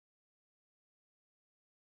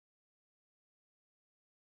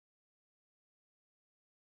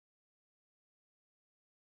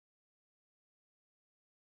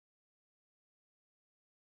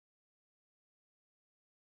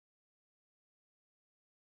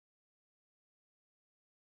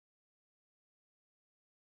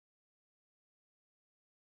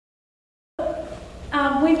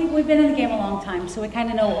We've been in the game a long time, so we kind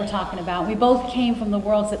of know what we're talking about. We both came from the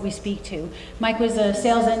worlds that we speak to. Mike was a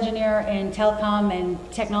sales engineer in telecom and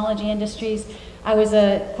technology industries. I was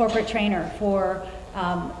a corporate trainer for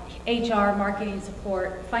HR, marketing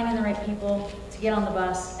support, finding the right people to get on the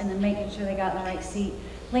bus, and then making sure they got in the right seat.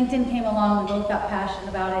 LinkedIn came along, we both got passionate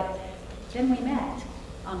about it. Then we met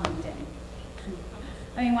on LinkedIn.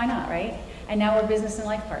 I mean, why not, right? And now we're business and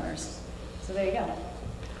life partners. So there you go.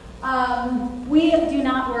 We do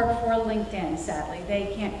not work for LinkedIn, sadly.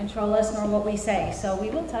 They can't control us nor what we say. So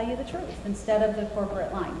we will tell you the truth instead of the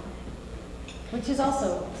corporate line, which is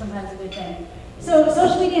also sometimes a good thing. So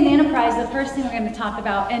social media and enterprise, the first thing we're going to talk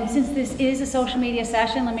about, and since this is a social media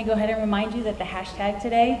session, let me go ahead and remind you that the hashtag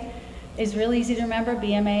today is really easy to remember,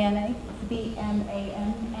 BMANA,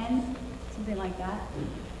 B-M-A-N-N, something like that.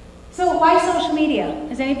 So why social media?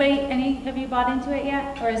 Has any of you bought into it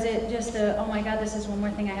yet? Or is it just a, oh my God, this is one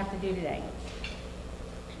more thing I have to do today?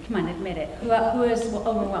 Come on, admit it. Who is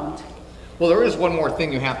overwhelmed? Well, there is one more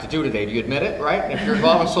thing you have to do today. Do you admit it, right? If you're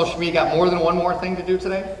involved in social media, you got more than one more thing to do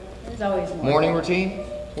today? There's always more. Morning routine?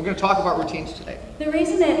 We're going to talk about routines today. The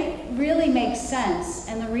reason it really makes sense,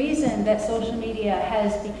 and the reason that social media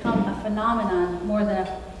has become a phenomenon more than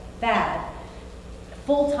a fad,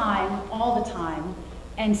 full-time, all the time,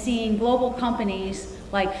 and seeing global companies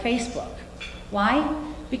like Facebook. Why?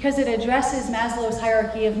 Because it addresses Maslow's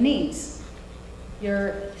hierarchy of needs.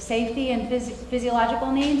 Your safety and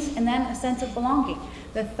physiological needs, and then a sense of belonging.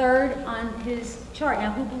 The third on his chart.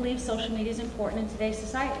 Now, who believes social media is important in today's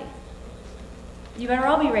society? You better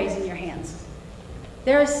all be raising your hands.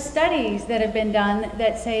 There are studies that have been done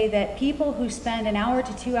that say that people who spend 1 hour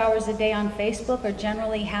to 2 hours a day on Facebook are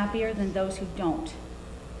generally happier than those who don't.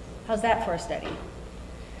 How's that for a study?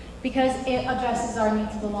 Because it addresses our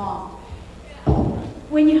need to belong.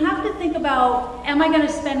 When you have to think about, am I going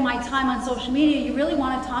to spend my time on social media, you really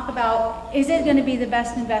want to talk about, is it going to be the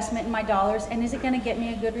best investment in my dollars, and is it going to get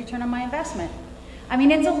me a good return on my investment? I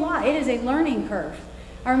mean, it's a lot. It is a learning curve.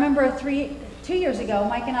 I remember 2 years ago,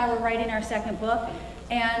 Mike and I were writing our second book,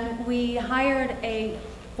 and we hired a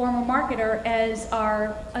former marketer as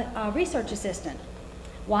our research assistant.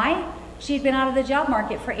 Why? She'd been out of the job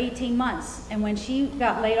market for 18 months, and when she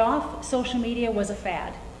got laid off, social media was a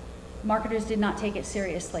fad. Marketers did not take it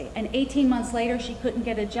seriously. And 18 months later, she couldn't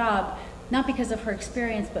get a job, not because of her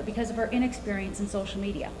experience, but because of her inexperience in social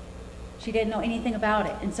media. She didn't know anything about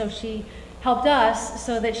it, and so she helped us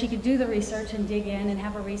so that she could do the research and dig in and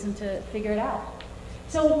have a reason to figure it out.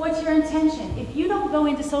 So what's your intention? If you don't go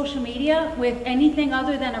into social media with anything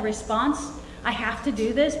other than a response, I have to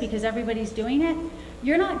do this because everybody's doing it,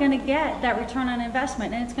 you're not going to get that return on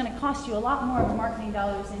investment, and it's going to cost you a lot more of marketing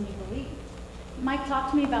dollars than you believe. Mike, talk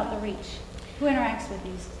to me about the reach. Who interacts with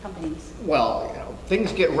these companies? Well,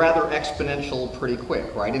 things get rather exponential pretty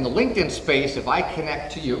quick, right? In the LinkedIn space, if I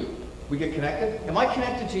connect to you, we get connected? Am I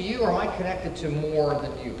connected to you, or am I connected to more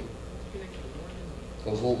than you?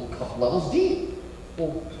 Goes a little couple levels deep.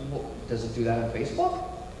 Well, does it do that on Facebook?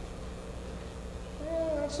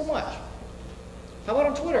 Not so much. How about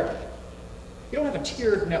on Twitter? You don't have a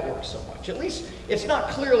tiered network so much. At least it's not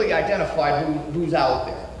clearly identified who's out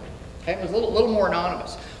there. Okay? It was a little more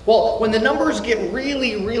anonymous. Well, when the numbers get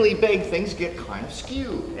really, really big, things get kind of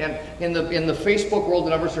skewed. And in the Facebook world,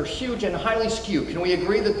 the numbers are huge and highly skewed. Can we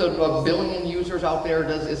agree that the billion users out there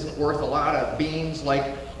isn't worth a lot of beans like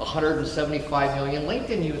 175 million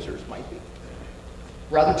LinkedIn users might be?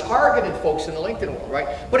 Rather targeted folks in the LinkedIn world,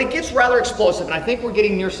 right? But it gets rather explosive, and I think we're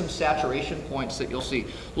getting near some saturation points that you'll see.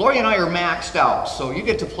 Lori and I are maxed out, so you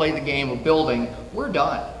get to play the game of building. We're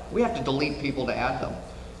done. We have to delete people to add them.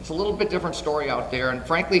 It's a little bit different story out there, and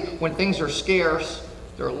frankly, when things are scarce,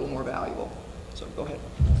 they're a little more valuable. So go ahead.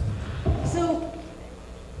 So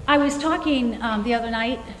I was talking the other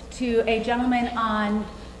night to a gentleman on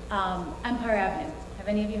Empire Avenue. Have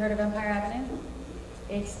any of you heard of Empire Avenue?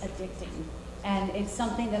 It's addicting. And it's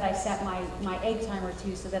something that I set my egg timer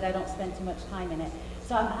to so that I don't spend too much time in it.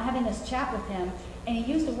 So I'm having this chat with him, and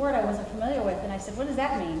he used a word I wasn't familiar with, and I said, what does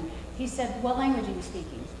that mean? He said, what language are you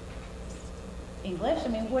speaking? English? I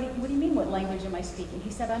mean, what do you mean, what language am I speaking?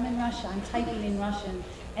 He said, I'm in Russia, I'm typing in Russian,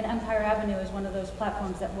 and Empire Avenue is one of those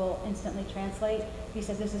platforms that will instantly translate. He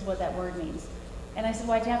said, this is what that word means. And I said,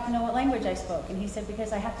 why'd you have to know what language I spoke? And he said,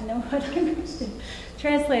 because I have to know what language to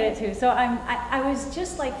translate it to. So I was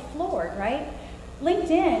just like floored, right?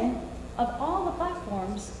 LinkedIn, of all the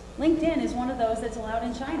platforms, LinkedIn is one of those that's allowed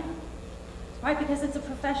in China, right? Because it's a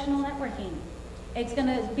professional networking. It's going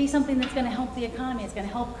to be something that's going to help the economy. It's going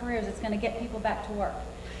to help careers. It's going to get people back to work.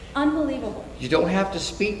 Unbelievable. You don't have to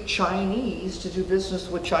speak Chinese to do business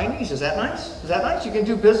with Chinese. Is that nice? Is that nice? You can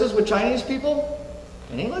do business with Chinese people?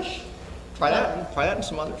 In English? Try that and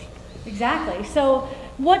some others. Exactly. So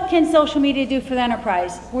what can social media do for the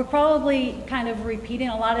enterprise? We're probably kind of repeating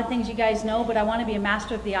a lot of things you guys know, but I want to be a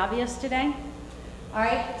master of the obvious today. All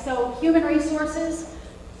right, so human resources.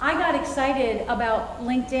 I got excited about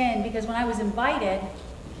LinkedIn because when I was invited,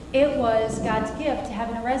 it was God's gift to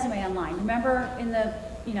having a resume online. Remember in the,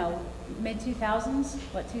 mid-2000s,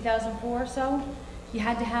 2004 or so? You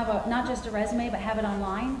had to have not just a resume, but have it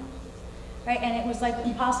online. Right, and it was like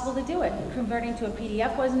impossible to do it. Converting to a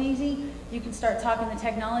PDF wasn't easy. You can start talking the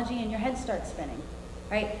technology and your head starts spinning,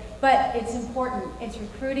 right? But it's important. It's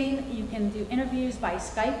recruiting. You can do interviews by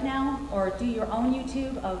Skype now, or do your own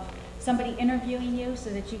YouTube of somebody interviewing you so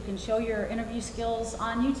that you can show your interview skills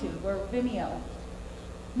on YouTube or Vimeo.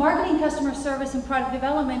 Marketing, customer service, and product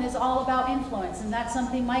development is all about influence, and that's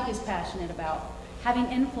something Mike is passionate about, having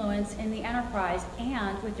influence in the enterprise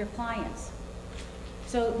and with your clients.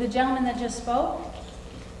 So the gentleman that just spoke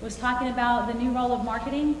was talking about the new role of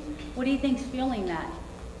marketing. What do you think's fueling that?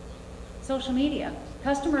 Social media.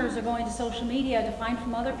 Customers are going to social media to find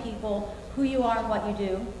from other people who you are and what you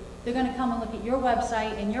do. They're going to come and look at your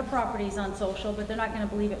website and your properties on social, but they're not going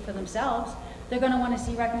to believe it for themselves. They're going to want to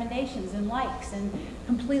see recommendations and likes and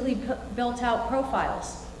completely built out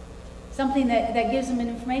profiles. Something that gives them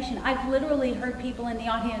information. I've literally heard people in the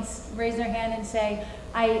audience raise their hand and say,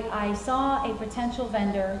 I saw a potential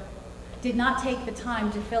vendor, did not take the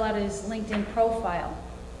time to fill out his LinkedIn profile.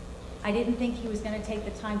 I didn't think he was going to take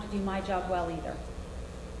the time to do my job well either.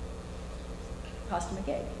 Cost him a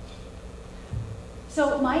gig.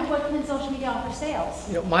 So Mike, what can social media offer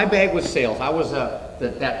sales? My bag was sales. I was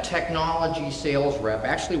that technology sales rep.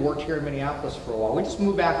 Actually worked here in Minneapolis for a while. We just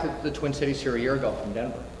moved back to the Twin Cities here a year ago from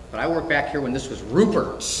Denver. But I worked back here when this was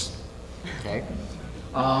Rupert's. Okay.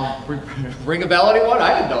 Ring a bell, anyone?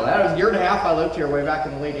 I didn't know that. It was a year and a half I lived here way back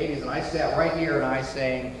in the late 80s, and I sat right here and I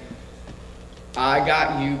sang, I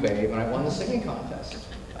got you, babe, and I won the singing contest.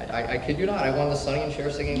 I kid you not, I won the Sonny and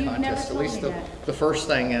Cher singing contest, at least the first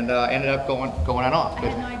thing, and ended up going on off. I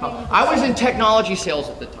had no idea. I was in technology sales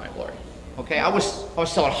at the time, Lori. Okay, I was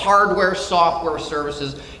selling hardware, software,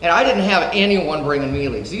 services, and I didn't have anyone bringing me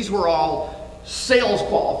leads. These were all sales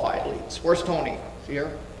qualified leads. Where's Tony? Is he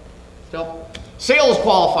here? Still? Sales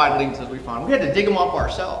qualified leads as we found. We had to dig them up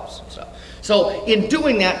ourselves. So in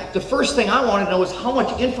doing that, the first thing I wanted to know is how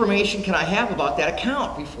much information can I have about that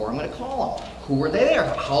account before I'm going to call them? Who were they there?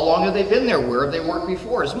 How long have they been there? Where have they worked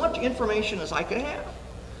before? As much information as I could have.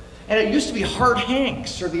 And it used to be Hard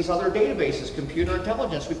Hanks or these other databases, computer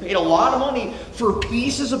intelligence. We paid a lot of money for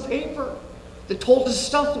pieces of paper that told us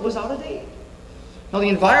stuff that was out of date. Now the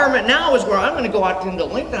environment now is where I'm going to go out into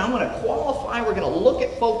LinkedIn, I'm going to qualify, we're going to look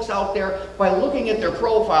at folks out there by looking at their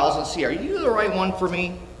profiles and see, are you the right one for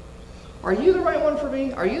me? Are you the right one for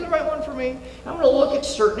me? Are you the right one for me? I'm going to look at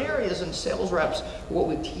certain areas in sales reps, what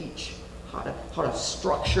we teach, how to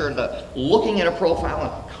structure the looking at a profile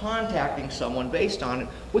and contacting someone based on it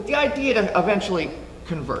with the idea to eventually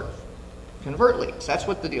convert leads. That's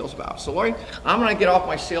what the deal's about. So Lori, I'm going to get off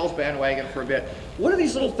my sales bandwagon for a bit. What do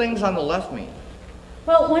these little things on the left mean?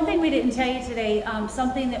 Well, one thing we didn't tell you today,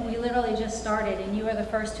 something that we literally just started, and you are the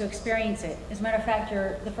first to experience it. As a matter of fact,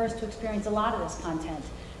 you're the first to experience a lot of this content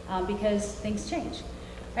because things change,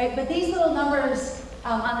 right? But these little numbers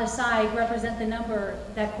on the side represent the number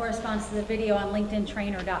that corresponds to the video on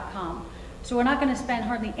linkedintrainer.com. So we're not going to spend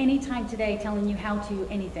hardly any time today telling you how to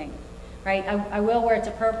anything, right? I will where it's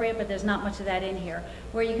appropriate, but there's not much of that in here.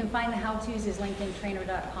 Where you can find the how-tos is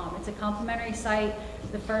linkedintrainer.com. It's a complimentary site.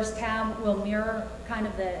 The first tab will mirror kind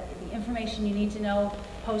of the information you need to know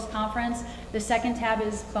post-conference. The second tab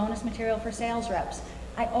is bonus material for sales reps.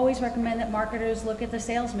 I always recommend that marketers look at the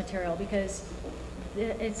sales material because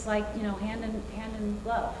it's like, hand in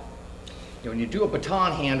glove. When you do a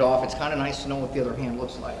baton handoff, it's kind of nice to know what the other hand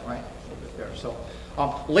looks like, right? A little bit there. So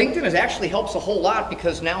LinkedIn actually helps a whole lot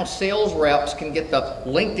because now sales reps can get the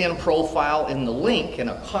LinkedIn profile in the link and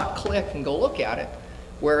a hot click and go look at it.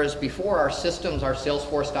 Whereas before our systems, our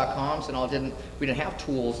Salesforce.coms and all, we didn't have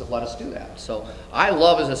tools that let us do that. So I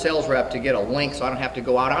love as a sales rep to get a link so I don't have to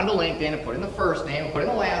go out onto LinkedIn and put in the first name, put in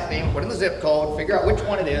the last name, put in the zip code, figure out which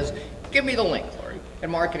one it is. Give me the link, Lori.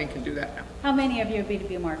 And marketing can do that now. How many of you are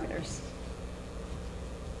B2B marketers?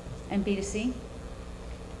 And B2C?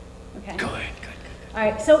 Okay. Good. All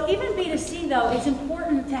right, so even B2C though, it's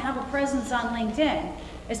important to have a presence on LinkedIn,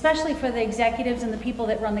 especially for the executives and the people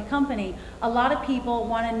that run the company. A lot of people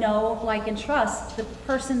want to know, like, and trust the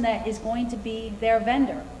person that is going to be their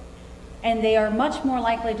vendor. And they are much more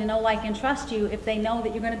likely to know, like, and trust you if they know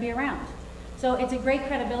that you're going to be around. So it's a great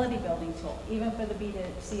credibility building tool, even for the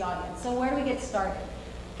B2C audience. So where do we get started?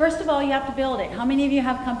 First of all, you have to build it. How many of you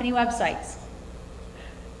have company websites?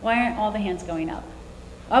 Why aren't all the hands going up?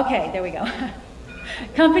 Okay, there we go.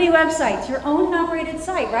 Company websites, your owned and operated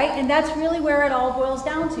site, right? And that's really where it all boils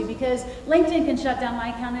down to, because LinkedIn can shut down my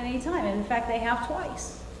account at any time. And in fact, they have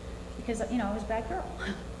twice, because, you know, I was a bad girl.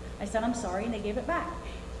 I said, I'm sorry, and they gave it back.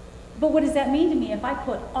 But what does that mean to me if I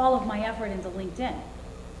put all of my effort into LinkedIn?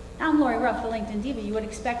 I'm Lori Ruff, the LinkedIn Diva. You would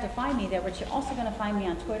expect to find me there, but you're also going to find me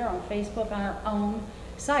on Twitter, on Facebook, on our own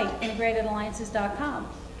site, integratedalliances.com.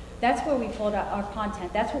 That's where we pulled out our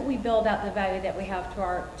content. That's what we build out the value that we have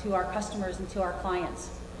to our customers and to our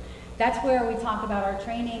clients. That's where we talk about our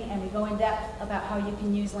training and we go in depth about how you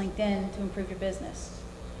can use LinkedIn to improve your business.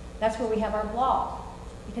 That's where we have our blog,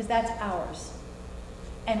 because that's ours.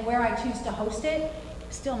 And where I choose to host it,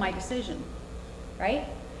 still my decision, right?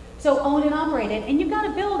 So own and operate it, and you've got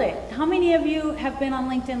to build it. How many of you have been on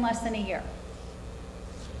LinkedIn less than a year?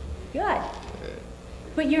 Good.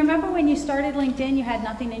 But you remember when you started LinkedIn, you had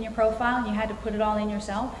nothing in your profile and you had to put it all in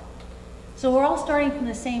yourself? So we're all starting from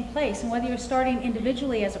the same place, and whether you're starting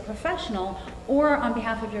individually as a professional or on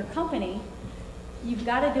behalf of your company, you've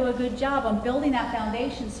got to do a good job on building that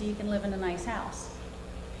foundation so you can live in a nice house.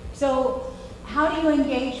 So how do you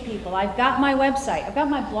engage people? I've got my website, I've got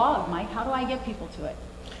my blog, Mike. How do I get people to it?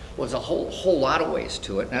 Well, there's a whole lot of ways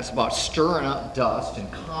to it, and that's about stirring up dust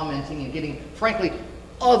and commenting and getting, frankly,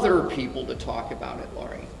 other people to talk about it,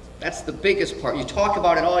 Laurie. That's the biggest part. You talk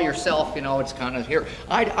about it all yourself, you know, it's kind of here.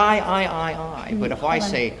 I. But if I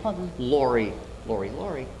say Laurie,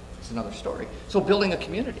 it's another story. So building a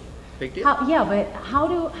community, big deal. Yeah, but how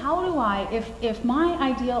do I, if my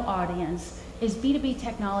ideal audience is B2B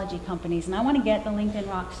technology companies, and I want to get the LinkedIn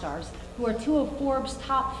Rockstars, who are 2 of Forbes'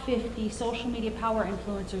 top 50 social media power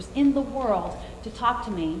influencers in the world, to talk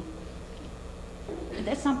to me,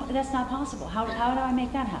 that's not possible. How do I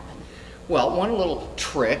make that happen? Well, one little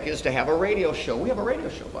trick is to have a radio show. We have a radio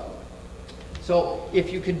show, by the way. So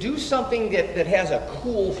if you can do something that has a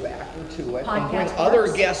cool factor to it, and bring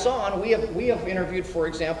other guests on, we have interviewed, for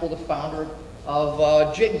example, the founder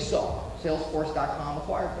of Jigsaw, Salesforce.com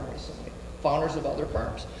acquired them recently, founders of other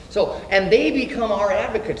firms. So, and they become our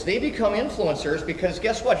advocates. They become influencers because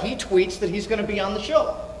guess what? He tweets that he's going to be on the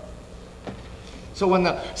show. So when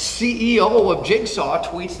the CEO of Jigsaw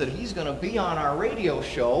tweets that he's going to be on our radio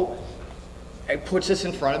show, it puts us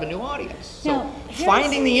in front of a new audience. So now,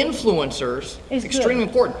 finding the influencers is extremely good.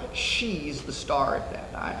 important. She's the star at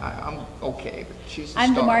that. I'm okay, but she's the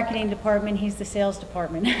I'm star. the marketing department, he's the sales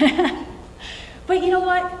department. But you know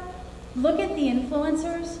what? Look at the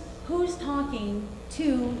influencers. Who's talking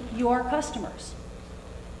to your customers?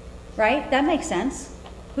 Right? That makes sense.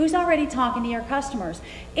 Who's already talking to your customers?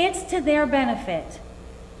 It's to their benefit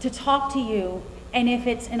to talk to you, and if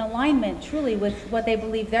it's in alignment truly with what they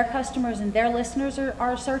believe their customers and their listeners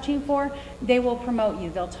are searching for, they will promote you.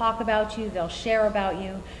 They'll talk about you, they'll share about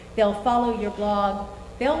you, they'll follow your blog,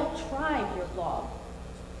 they'll tribe your blog.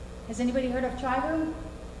 Has anybody heard of Tribe?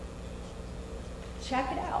 Check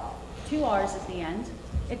it out. 2 R's at the end.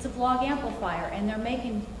 It's a blog amplifier, and they're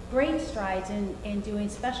making great strides in doing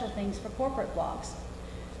special things for corporate blogs.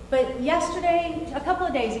 But yesterday, a couple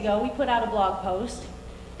of days ago, we put out a blog post,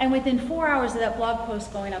 and within 4 hours of that blog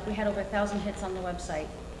post going up, we had over 1,000 hits on the website.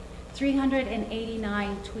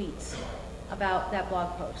 389 tweets about that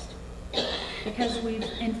blog post. Because we've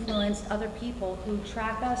influenced other people who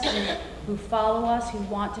track us, who follow us, who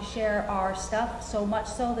want to share our stuff, so much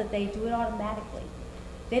so that they do it automatically.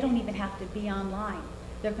 They don't even have to be online.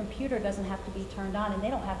 Their computer doesn't have to be turned on, and they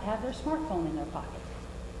don't have to have their smartphone in their pocket.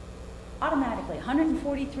 Automatically,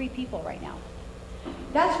 143 people right now.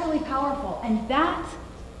 That's really powerful, and that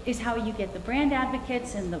is how you get the brand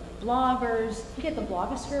advocates and the bloggers. You get the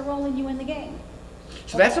blogosphere rolling you in the game.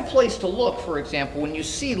 So that's a place to look, for example, when you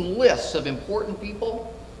see lists of important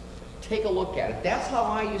people, take a look at it. That's how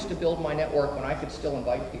I used to build my network when I could still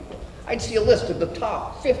invite people. I'd see a list of the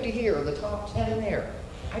top 50 here, the top 10 there.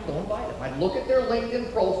 I'd go invite them. I'd look at their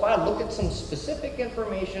LinkedIn profile, look at some specific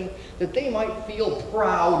information that they might feel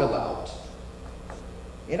proud about.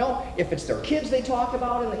 You know, if it's their kids they talk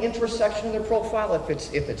about in the interest section of their profile, if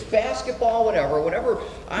it's basketball, whatever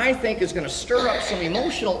I think is going to stir up some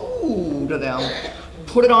emotional ooh to them,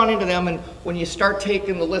 put it on into them, and when you start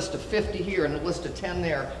taking the list of 50 here and the list of 10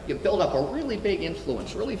 there, you build up a really big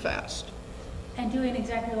influence really fast. And doing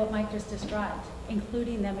exactly what Mike just described,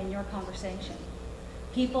 including them in your conversation.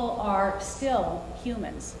 People are still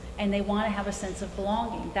humans, and they want to have a sense of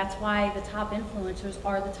belonging. That's why the top influencers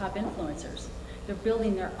are the top influencers. They're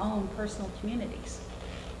building their own personal communities,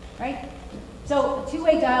 right? So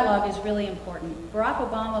two-way dialogue is really important. Barack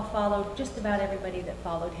Obama followed just about everybody that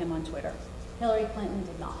followed him on Twitter. Hillary Clinton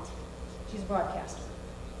did not. She's a broadcaster.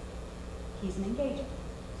 He's an engager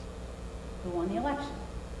who won the election.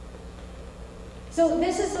 So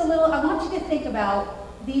this is a little, I want you to think about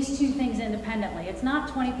these two things independently. It's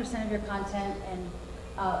not 20% of your content and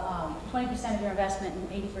 20% of your investment and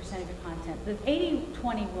 80% of your content. The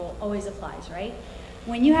 80-20 rule always applies, right?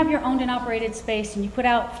 When you have your owned and operated space and you put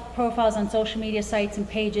out profiles on social media sites and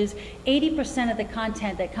pages, 80% of the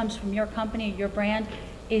content that comes from your company or your brand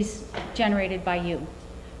is generated by you.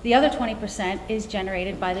 The other 20% is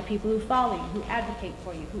generated by the people who follow you, who advocate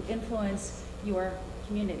for you, who influence your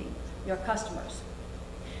community, your customers.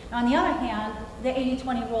 Now, on the other hand, the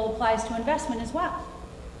 80-20 rule applies to investment as well.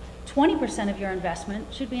 20% of your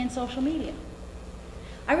investment should be in social media.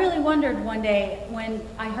 I really wondered one day when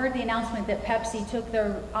I heard the announcement that Pepsi took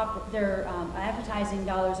their advertising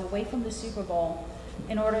dollars away from the Super Bowl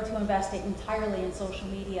in order to invest it entirely in social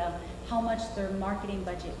media, how much their marketing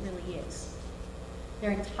budget really is.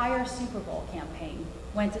 Their entire Super Bowl campaign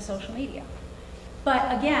went to social media.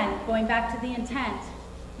 But again, going back to the intent,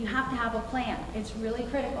 you have to have a plan. It's really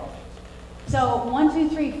critical. So 1, 2,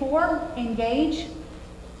 3, 4, engage.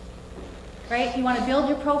 Right? You want to build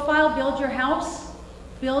your profile, build your house,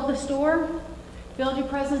 build the store, build your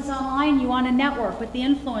presence online. You want to network with the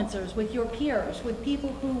influencers, with your peers, with people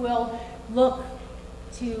who will look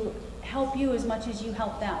to help you as much as you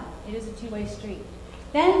help them. It is a two-way street.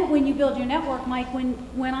 Then when you build your network, Mike,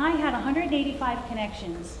 when I had 185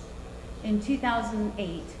 connections in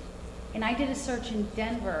 2008, and I did a search in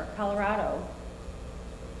Denver, Colorado,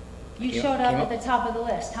 you showed up at the top of the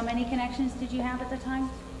list. How many connections did you have at the time?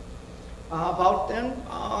 About then,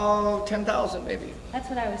 10,000 maybe. That's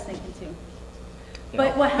what I was thinking too. You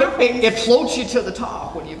But know, what happens? It floats you to the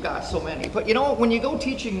top when you've got so many. But you know, when you go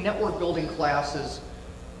teaching network building classes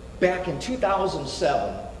back in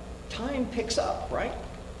 2007, time picks up, right?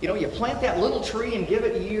 You know, you plant that little tree and give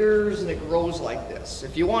it years and it grows like this.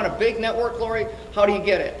 If you want a big network, Lori, how do you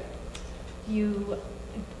get it? You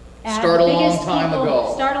Start a long time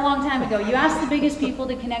ago. Start a long time ago. You ask the biggest people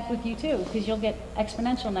to connect with you too, because you'll get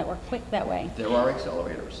exponential network quick that way. There are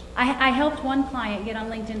accelerators. I helped one client get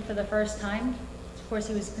on LinkedIn for the first time. Of course,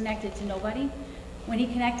 he was connected to nobody. When he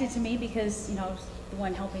connected to me, because you know, I was the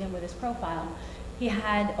one helping him with his profile, he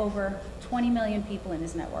had over 20 million people in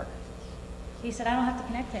his network. He said, I don't have to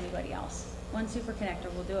connect to anybody else. One super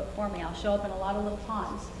connector will do it for me. I'll show up in a lot of little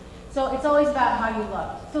ponds. So it's always about how you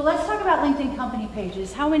look. So let's talk about LinkedIn company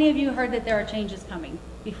pages. How many of you heard that there are changes coming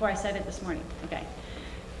before I said it this morning? Okay.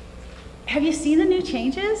 Have you seen the new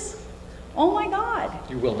changes? Oh my God.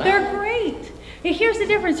 You will not. They're great. Here's the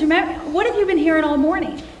difference. Remember, what have you been hearing all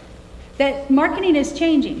morning? That marketing is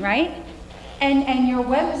changing, right? And your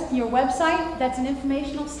website, that's an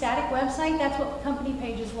informational static website, that's what company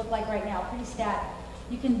pages look like right now, pretty static.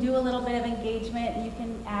 You can do a little bit of engagement, and you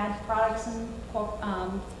can add products and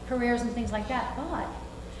careers and things like that. But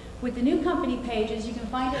with the new company pages, you can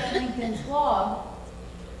find it in LinkedIn's blog.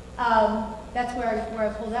 That's where I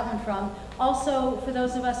pulled that one from. Also, for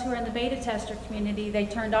those of us who are in the beta tester community, they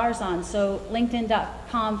turned ours on. So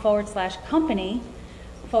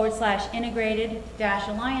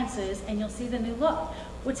linkedin.com/company/integrated-alliances, and you'll see the new look.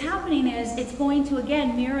 What's happening is it's going to,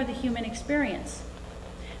 again, mirror the human experience.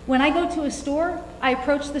 When I go to a store, I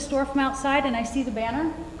approach the store from outside and I see the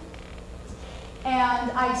banner.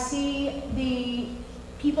 And I see the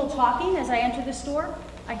people talking as I enter the store.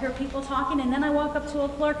 I hear people talking, and then I walk up to a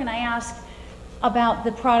clerk and I ask about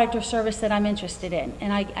the product or service that I'm interested in,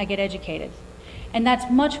 and I get educated. And that's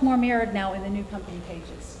much more mirrored now in the new company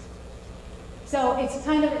pages. So it's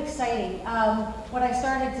kind of exciting. When I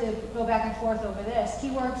started to go back and forth over this,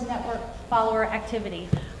 keywords, network, follower, activity.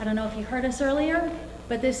 I don't know if you heard us earlier,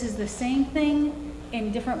 but this is the same thing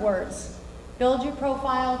in different words. Build your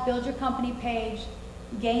profile, build your company page,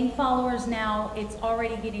 gain followers now. It's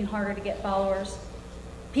already getting harder to get followers.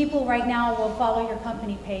 People right now will follow your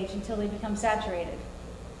company page until they become saturated.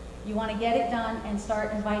 You want to get it done and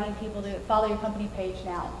start inviting people to follow your company page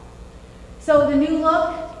now. So the new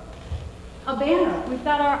look, a banner. We've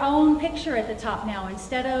got our own picture at the top now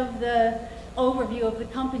instead of the overview of the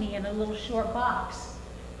company in a little short box.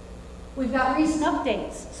 We've got recent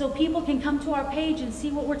updates so people can come to our page and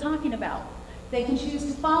see what we're talking about. They can choose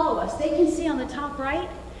to follow us. They can see on the top right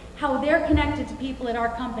how they're connected to people at our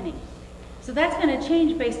company. So that's going to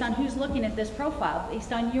change based on who's looking at this profile,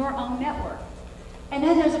 based on your own network. And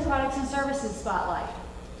then there's a products and services spotlight,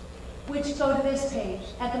 which go to this page.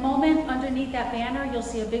 At the moment, underneath that banner, you'll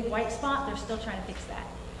see a big white spot. They're still trying to fix that.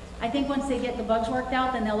 I think once they get the bugs worked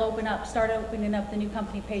out, then they'll start opening up the new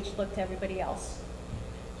company page to look to everybody else.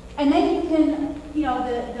 And then you can, you know,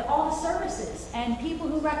 all the services and people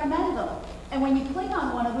who recommend them. And when you click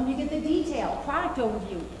on one of them, you get the detail, product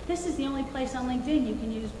overview. This is the only place on LinkedIn you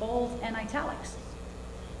can use bold and italics.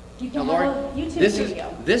 You can Now, Lauren, have a YouTube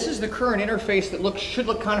video. This is the current interface that should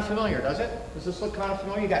look kind of familiar, does it? Does this look kind of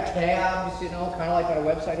familiar? You got tabs, you know, kind of like when a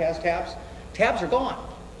website has tabs. Tabs are gone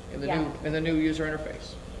in the new user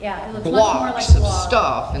interface. Yeah, it looks much more like Blocks a of blog.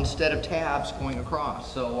 stuff instead of tabs going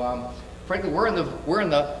across. So, frankly, we're in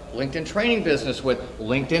the LinkedIn training business with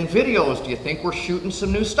LinkedIn videos. Do you think we're shooting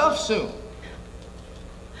some new stuff soon?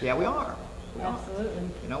 Yeah, we are. Absolutely.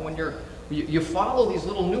 You know, when you follow these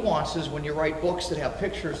little nuances when you write books that have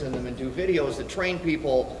pictures in them and do videos that train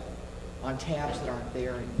people on tabs that aren't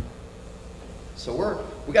there anymore. So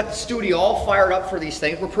we got the studio all fired up for these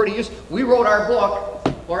things. We're pretty used. We wrote our book,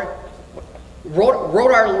 or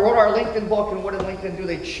wrote our LinkedIn book, and what did LinkedIn do?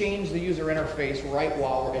 They changed the user interface right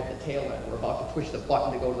while we're at the tail end. We're about to push the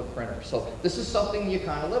button to go to the printer. So this is something you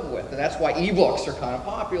kind of live with, and that's why ebooks are kind of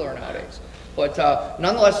popular nowadays. But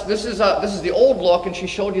nonetheless, this is the old look, and she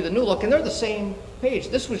showed you the new look, and they're the same page.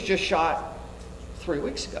 This was just shot 3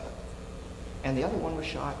 weeks ago, and the other one was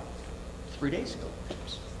shot 3 days ago.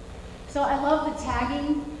 So I love the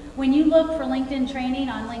tagging. When you look for LinkedIn training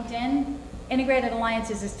on LinkedIn, Integrated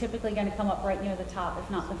Alliances is typically going to come up right near the top,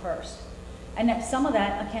 if not the first. And that some of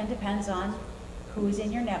that, again, depends on who's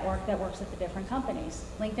in your network that works at the different companies.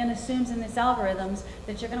 LinkedIn assumes in its algorithms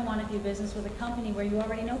that you're going to want to do business with a company where you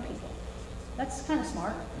already know people. That's kind of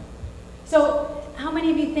smart. So how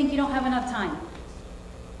many of you think you don't have enough time?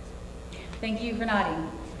 Thank you for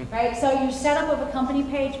nodding. Right? So your setup of a company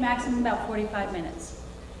page, maximum about 45 minutes.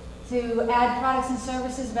 To add products and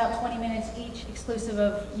services, about 20 minutes each, exclusive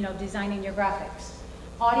of, you know, designing your graphics.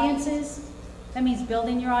 Audiences, that means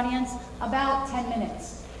building your audience, about 10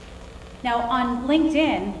 minutes. Now on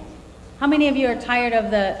LinkedIn, how many of you are tired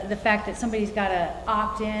of the fact that somebody's got to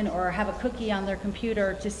opt in or have a cookie on their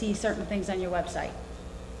computer to see certain things on your website?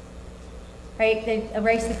 Right? They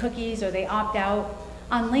erase the cookies or they opt out.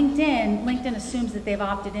 On LinkedIn, LinkedIn assumes that they've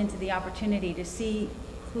opted into the opportunity to see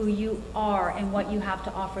who you are and what you have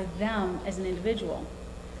to offer them as an individual,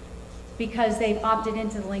 because they've opted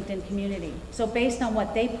into the LinkedIn community. So based on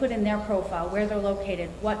what they put in their profile, where they're located,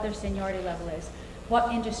 what their seniority level is,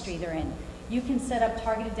 what industry they're in, you can set up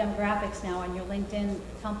targeted demographics now on your LinkedIn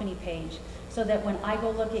company page, so that when I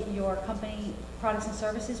go look at your company products and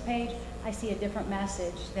services page, I see a different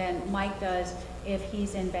message than Mike does if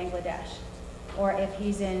he's in Bangladesh, or if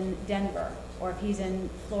he's in Denver, or if he's in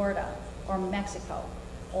Florida or Mexico,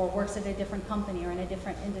 or works at a different company or in a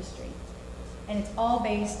different industry. And it's all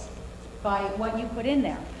based by what you put in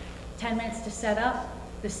there. 10 minutes to set up.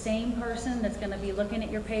 The same person that's going to be looking at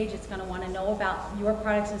your page, it's going to want to know about your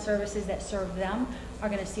products and services that serve them, are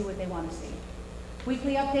going to see what they want to see.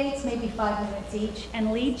 Weekly updates, maybe 5 minutes each.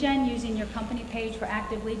 And lead gen using your company page for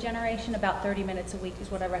active lead generation, about 30 minutes a week is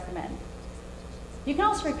what I recommend. You can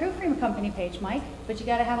also recruit from your company page, Mike, but you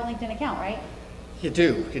got to have a LinkedIn account, right? You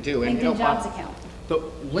do. LinkedIn Jobs account.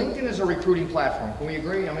 So LinkedIn is a recruiting platform. Can we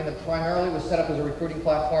agree? I mean, it primarily was set up as a recruiting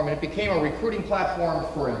platform, and it became a recruiting platform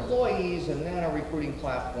for employees, and then a recruiting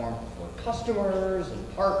platform for customers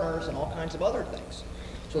and partners and all kinds of other things.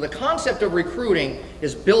 So the concept of recruiting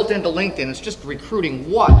is built into LinkedIn. It's just recruiting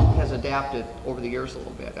what has adapted over the years a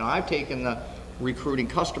little bit. And I've taken the recruiting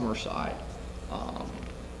customer side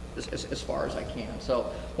as far as I can.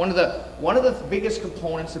 So one of the biggest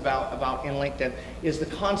components about in LinkedIn is the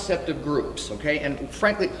concept of groups, okay? And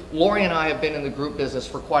frankly, Lori and I have been in the group business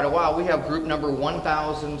for quite a while. We have group number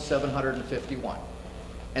 1,751.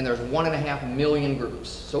 And there's 1.5 million groups.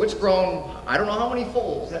 So it's grown, I don't know how many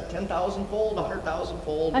folds, is that 10,000 fold, 100,000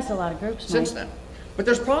 fold? That's a lot of groups, Since Mike. then. But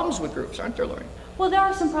there's problems with groups, aren't there, Lori? Well, there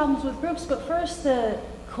are some problems with groups, but first, the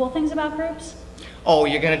cool things about groups. Oh,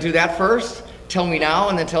 you're gonna do that first? Tell me now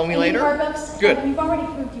and then tell me later? Car buffs, Good. We've already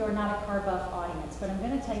proved you are not a car buff audience, but I'm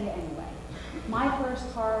going to tell you anyway. My first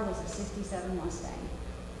car was a '67 Mustang.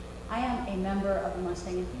 I am a member of the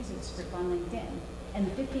Mustang Enthusiast group on LinkedIn, and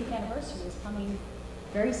the 50th anniversary is coming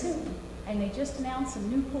very soon. And they just announced some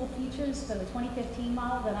new cool features for the 2015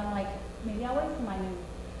 model that I'm like, maybe I'll wait for my new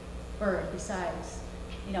bird, besides,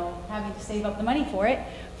 you know, having to save up the money for it.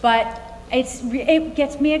 But it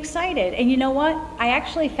gets me excited. And you know what? I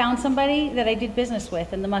actually found somebody that I did business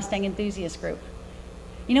with in the Mustang Enthusiast group.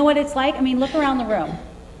 You know what it's like? I mean, look around the room.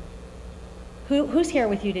 Who's here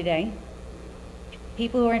with you today?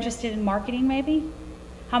 People who are interested in marketing, maybe?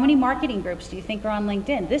 How many marketing groups do you think are on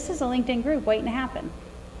LinkedIn? This is a LinkedIn group waiting to happen,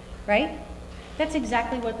 right? That's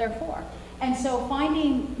exactly what they're for. And so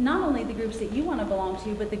finding not only the groups that you want to belong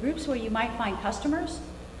to, but the groups where you might find customers,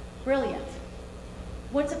 brilliant.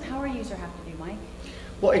 What's a power user have to do, Mike?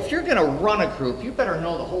 Well, if you're going to run a group, you better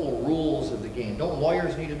know the whole rules of the game. Don't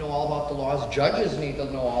lawyers need to know all about the laws? Judges need to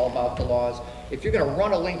know all about the laws. If you're going to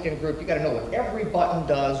run a LinkedIn group, you got to know what every button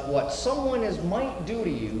does, what someone might do to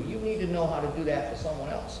you. You need to know how to do that to someone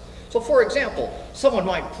else. So, for example, someone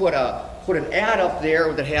might put an ad up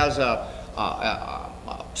there that has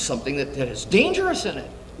something that is dangerous in it.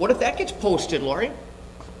 What if that gets posted, Lori?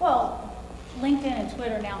 Well, LinkedIn and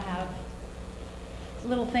Twitter now have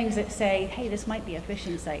little things that say, hey, this might be a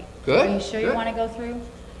phishing site. Good. Are you sure you want to go through?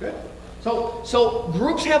 Good. So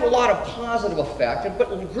groups have a lot of positive effect,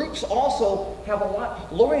 but groups also have a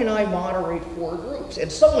lot. Lori and I moderate 4 groups,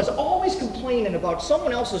 and someone's always complaining about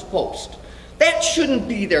someone else's post. That shouldn't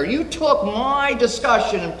be there. You took my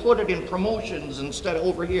discussion and put it in promotions instead of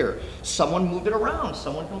over here. Someone moved it around.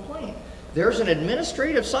 Someone complained. There's an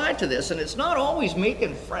administrative side to this, and it's not always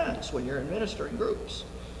making friends when you're administering groups.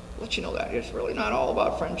 I'll let you know that. It's really not all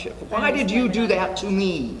about friendship. Why did you do that to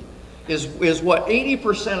me? Is what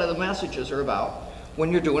 80% of the messages are about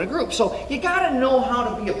when you're doing a group. So you got to know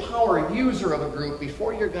how to be a power user of a group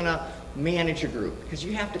before you're going to manage a group, because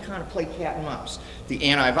you have to kind of play cat and mouse. The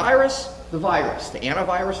antivirus, the virus. The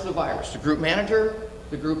antivirus, the virus. The group manager,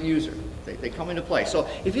 the group user. They come into play. So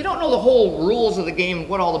if you don't know the whole rules of the game,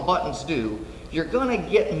 what all the buttons do, you're going to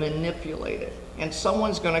get manipulated, and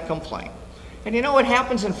someone's going to complain. And you know, it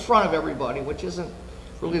happens in front of everybody, which isn't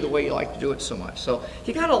really the way you like to do it so much. So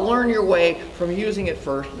you got to learn your way from using it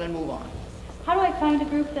first and then move on. How do I find a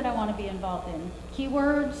group that I want to be involved in?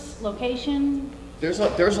 Keywords, location? There's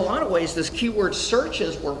a lot of ways. This keyword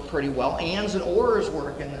searches work pretty well. Ands and ors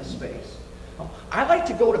work in this space. I like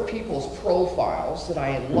to go to people's profiles that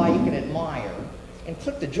I like and admire and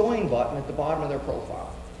click the join button at the bottom of their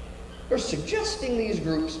profile. They're suggesting these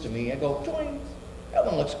groups to me. I go, join. That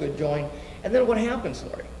one looks good, join. And then what happens,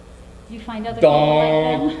 Lori? You find other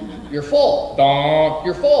people like them? You're full.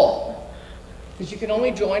 You're full. Because you can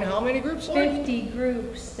only join how many groups, Lori? 50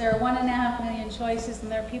 groups. There are 1.5 million choices,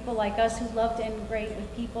 and there are people like us who love to integrate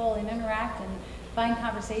with people and interact and find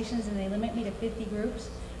conversations, and they limit me to 50 groups.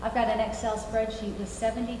 I've got an Excel spreadsheet with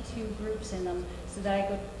 72 groups in them so that I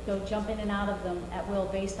could go jump in and out of them at will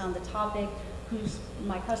based on the topic, who's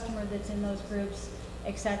my customer that's in those groups,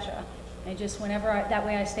 etc. And just that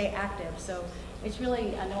way I stay active. So it's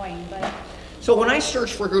really annoying, but. So when I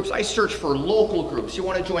search for groups, I search for local groups. You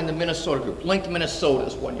want to join the Minnesota group. Linked Minnesota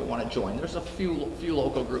is one you want to join. There's a few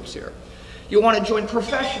local groups here. You want to join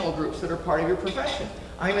professional groups that are part of your profession.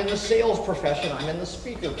 I'm in the sales profession. I'm in the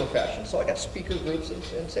speaker profession. So I got speaker groups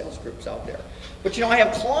and sales groups out there. But you know, I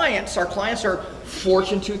have clients. Our clients are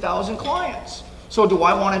Fortune 2000 clients. So do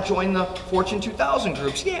I want to join the Fortune 2000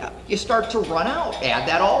 groups? Yeah. You start to run out. Add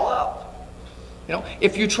that all up. You know,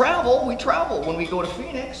 if you travel, we travel. When we go to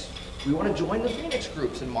Phoenix, we want to join the Phoenix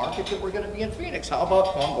groups and market that we're going to be in Phoenix. How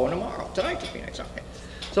about, well, I'm going tomorrow, tonight to Phoenix. Okay.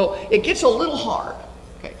 So it gets a little hard.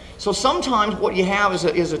 Okay. So sometimes what you have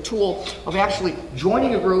is a tool of actually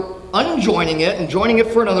joining a group, unjoining it, and joining it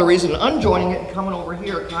for another reason, and unjoining it and coming over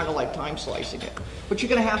here, kind of like time slicing it. But you're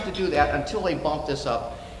going to have to do that until they bump this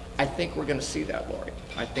up. I think we're going to see that, Lori.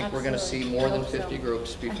 I think Absolutely. We're going to see more than 50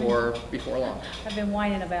 groups before long. I've been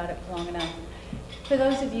whining about it for long enough. For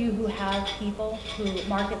those of you who have people who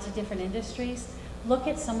market to different industries, look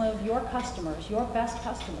at some of your customers, your best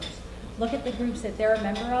customers. Look at the groups that they're a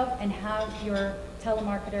member of and have your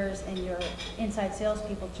telemarketers and your inside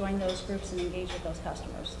salespeople join those groups and engage with those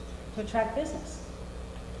customers to attract business.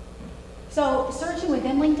 So searching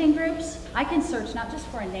within LinkedIn groups, I can search not just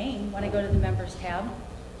for a name when I go to the members tab.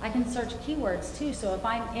 I can search keywords too. So if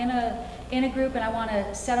I'm in a group and I want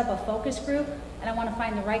to set up a focus group and I want to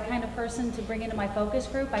find the right kind of person to bring into my focus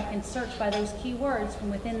group, I can search by those keywords from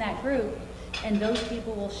within that group, and those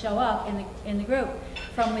people will show up in the group.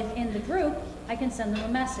 From within the group, I can send them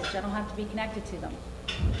a message. I don't have to be connected to them.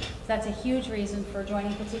 That's a huge reason for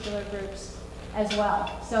joining particular groups as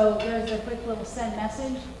well. So there's a quick little send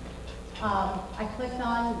message. I clicked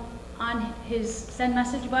on his send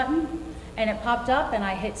message button, and it popped up, and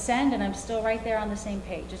I hit send, and I'm still right there on the same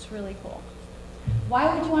page. It's really cool.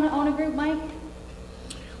 Why would you want to own a group, Mike?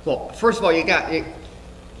 Well, first of all, you got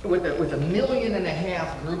with 1.5 million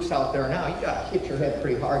groups out there now, you got to hit your head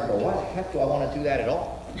pretty hard and go, why the heck do I want to do that at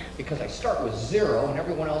all? Because I start with 0 and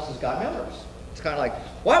everyone else has got members. It's kind of like,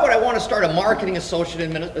 why would I want to start a marketing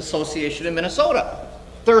association in Minnesota?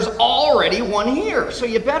 There's already one here. So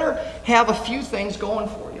you better have a few things going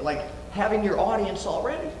for you, like having your audience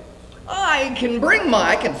already. I can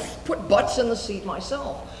put butts in the seat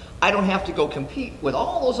myself. I don't have to go compete with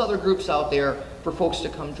all those other groups out there for folks to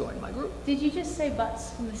come join my group. Did you just say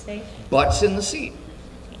butts from the stage? Butts in the seat.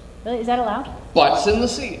 Really? Is that allowed? Butts in the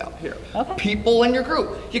seat out here. Okay. People in your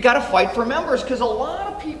group. You got to fight for members because a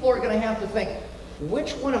lot of people are going to have to think,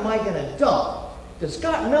 which one am I going to dump that's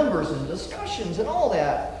got members and discussions and all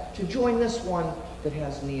that to join this one that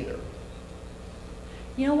has neither?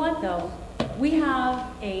 You know what though? We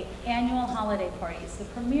have an annual holiday party. It's the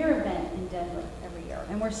premier event in Denver every year.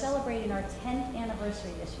 And we're celebrating our 10th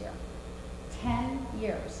anniversary this year. 10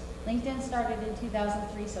 years. LinkedIn started in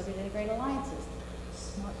 2003, so did Integrated Alliances.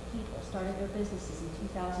 Smart people started their businesses in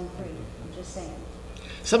 2003. I'm just saying.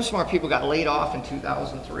 Some smart people got laid off in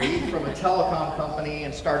 2003 from a telecom company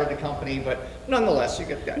and started a company, but nonetheless, you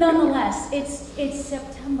get that. Nonetheless, it's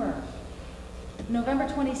September. November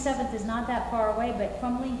 27th is not that far away, but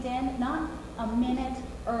from LinkedIn, not a minute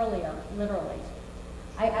earlier, literally.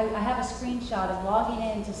 I have a screenshot of logging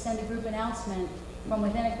in to send a group announcement from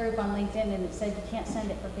within a group on LinkedIn, and it said you can't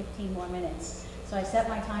send it for 15 more minutes. So I set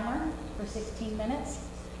my timer for 16 minutes,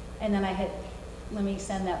 and then I hit, let me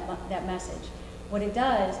send that message. What it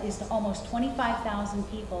does is to almost 25,000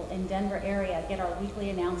 people in Denver area get our weekly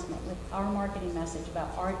announcement with our marketing message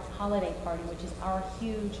about our holiday party, which is our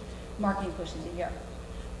huge marketing push of the year.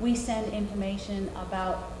 We send information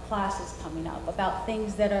about classes coming up, about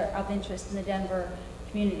things that are of interest in the Denver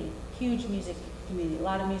community, huge music community, a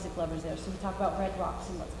lot of music lovers there. So we talk about Red Rocks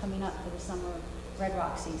and what's coming up for the summer Red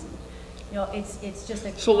Rock season. You know, it's just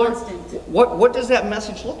a constant. What does that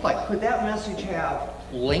message look like? Could that message have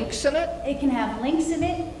links in it? It can have links in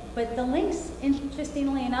it, but the links,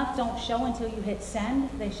 interestingly enough, don't show until you hit send.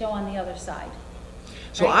 They show on the other side.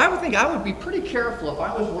 So right? I would think I would be pretty careful if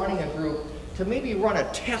I was running a group to maybe run a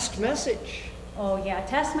test message. Oh yeah,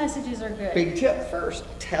 test messages are good. Big tip first,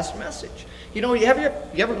 test message. You know, you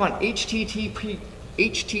ever gone HTTP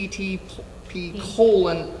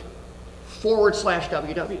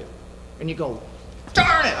 //www, and you go,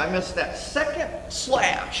 darn it, I missed that second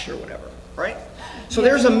slash or whatever, right? So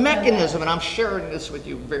there's a mechanism, and I'm sharing this with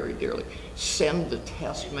you very dearly. Send the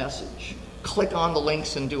test message. Click on the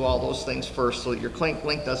links and do all those things first so that your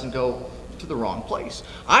link doesn't go to the wrong place.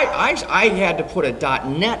 I had to put a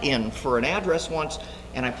 .net in for an address once,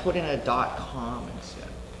 and I put in a .com instead.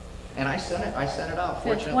 And I sent it out.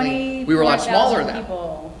 Fortunately, we were a lot smaller then.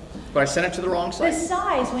 But I sent it to the wrong site. The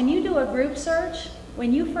size, when you do a group search,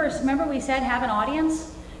 when you first, remember we said have an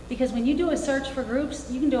audience? Because when you do a search for groups,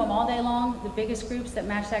 you can do them all day long. The biggest groups that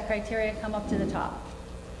match that criteria come up to the top.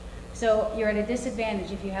 So you're at a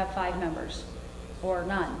disadvantage if you have 5 members or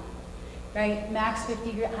none, right? Max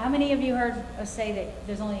 50 groups. How many of you heard us say that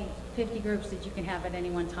there's only 50 groups that you can have at any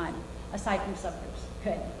one time, aside from subgroups?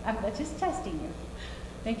 Good. I'm just testing you.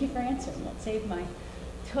 Thank you for answering. That saved my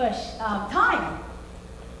tush. Time.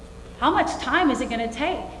 How much time is it going to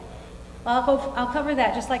take? Well, I'll cover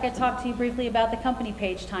that, just like I talked to you briefly about the company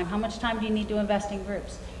page time. How much time do you need to invest in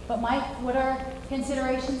groups? But Mike, what are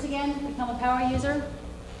considerations again? Become a power user?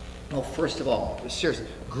 Well, first of all, seriously,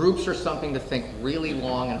 groups are something to think really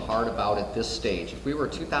long and hard about at this stage. If we were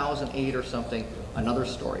 2008 or something, another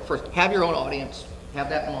story. First, have your own audience. Have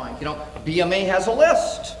that in mind. You know, BMA has a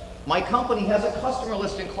list. My company has a customer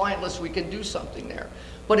list and client list. We can do something there.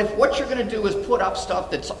 But if what you're going to do is put up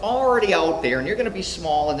stuff that's already out there and you're going to be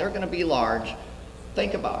small and they're going to be large,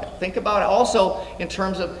 think about it. Think about it also in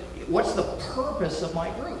terms of what's the purpose of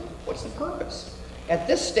my group? What's the purpose? At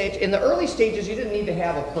this stage, in the early stages, you didn't need to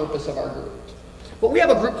have a purpose of our group. But we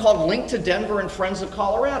have a group called Link to Denver and Friends of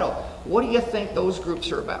Colorado. What do you think those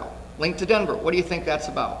groups are about? Link to Denver, what do you think that's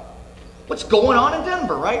about? What's going on in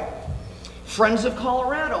Denver, right? Friends of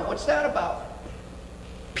Colorado, what's that about?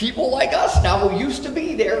 People like us now who used to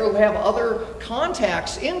be there, who have other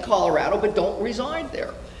contacts in Colorado but don't reside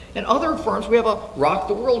there. And other firms, we have a Rock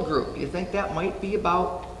the World group. You think that might be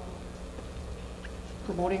about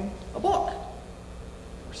promoting a book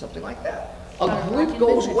or something like that? A group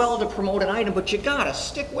goes well to promote an item, but you gotta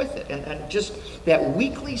stick with it. And just that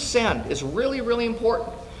weekly send is really, really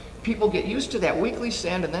important. People get used to that weekly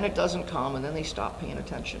send and then it doesn't come and then they stop paying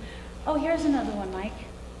attention. Oh, here's another one, Mike.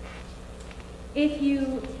 If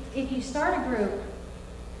you start a group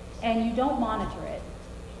and you don't monitor it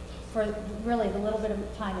for really the little bit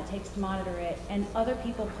of time it takes to monitor it, and other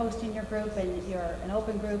people post in your group and you're an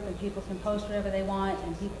open group and people can post whatever they want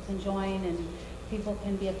and people can join and people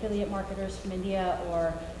can be affiliate marketers from India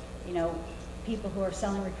or, you know, people who are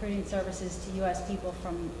selling recruiting services to US people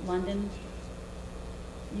from London.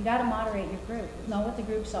 You got to moderate your group. Know what the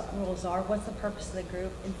group's rules are, what's the purpose of the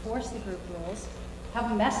group, enforce the group rules. Have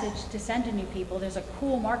a message to send to new people. There's a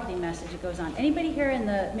cool marketing message that goes on. Anybody here in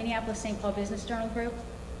the Minneapolis-St. Paul Business Journal group?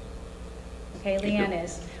 okay, Leanne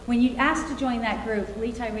is. When you ask to join that group,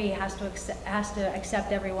 Lee Tyree has to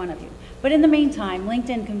accept every one of you. But in the meantime,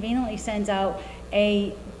 LinkedIn conveniently sends out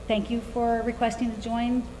a thank you for requesting to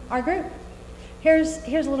join our group. Here's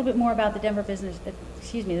a little bit more about the Denver Business, the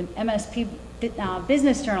MSP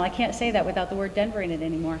Business Journal. I can't say that without the word Denver in it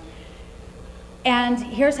anymore. And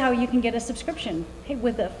here's how you can get a subscription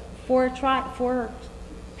with a 4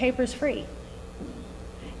 papers free.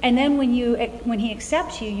 And then when he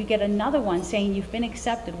accepts you, you get another one saying you've been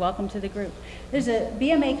accepted, welcome to the group. There's a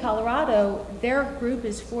BMA Colorado, their group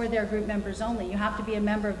is for their group members only. You have to be a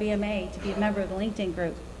member of BMA to be a member of the LinkedIn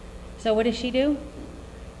group. So what does she do?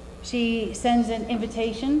 She sends an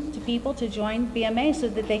invitation to people to join BMA so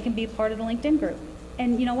that they can be part of the LinkedIn group.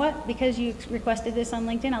 And you know what? Because you requested this on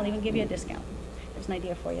LinkedIn, I'll even give you a discount. There's an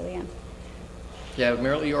idea for you, Leanne. Yeah,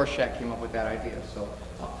 Marilee Yorshak came up with that idea. So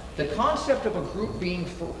the concept of a group being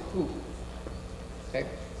for who? Okay,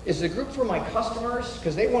 is it a group for my customers?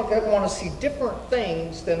 Because they want to see different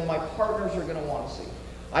things than my partners are going to want to see.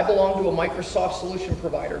 I belong to a Microsoft solution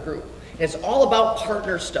provider group. It's all about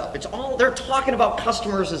partner stuff. They're talking about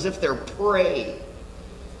customers as if they're prey.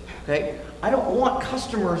 Okay? I don't want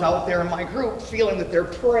customers out there in my group feeling that they're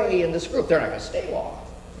prey in this group. They're not going to stay long.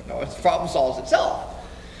 You know, it's problem solves itself.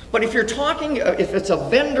 But if you're talking, if it's a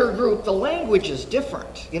vendor group, the language is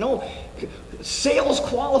different. You know, sales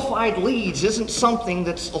qualified leads isn't something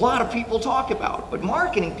that a lot of people talk about, but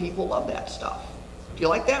marketing people love that stuff. Do you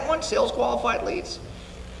like that one, sales qualified leads?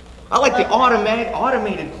 I like the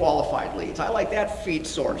automated qualified leads. I like that feed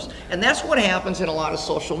source. And that's what happens in a lot of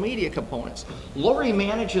social media components. Lori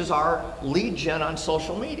manages our lead gen on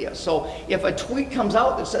social media. So if a tweet comes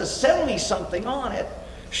out that says, send me something on it,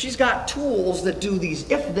 she's got tools that do these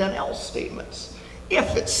if-then-else statements.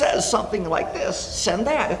 If it says something like this, send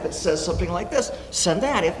that. If it says something like this, send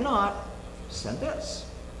that. If not, send this.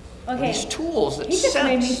 Okay. These tools that he just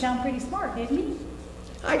made me sound pretty smart, didn't he?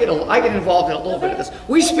 I get involved in a little bit of this.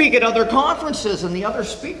 We speak at other conferences, and the other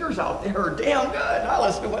speakers out there are damn good. I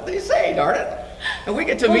listen to what they say, darn it. And we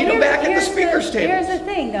get to meet them back at the speakers table. Here's the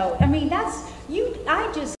thing, though. I mean,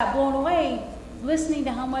 I just got blown away listening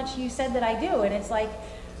to how much you said that I do, and it's like,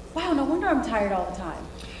 wow, no wonder I'm tired all the time.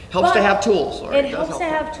 Helps to have tools. It helps to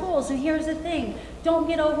have tools, and here's the thing. Don't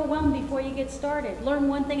get overwhelmed before you get started. Learn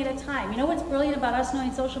one thing at a time. You know what's brilliant about us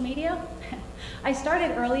knowing social media? I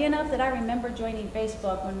started early enough that I remember joining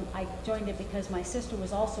Facebook when I joined it because my sister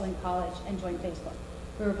was also in college and joined Facebook.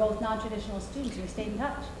 We were both non-traditional students and we stayed in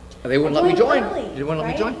touch. They wouldn't let me join. They wouldn't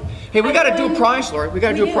let me join. Hey, we got to do a prize, Lori. We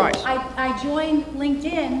got to do a prize. I joined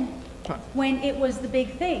LinkedIn when it was the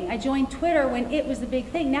big thing. I joined Twitter when it was the big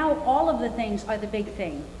thing. Now all of the things are the big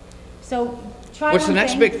thing. So try. What's the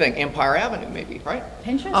next big thing? Empire Avenue, maybe, right?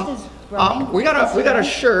 Pinterest is growing. We got a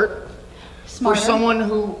shirt for someone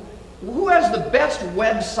who has the best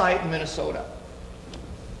website in Minnesota.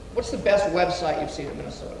 What's the best website you've seen in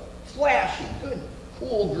Minnesota? Flashy, good,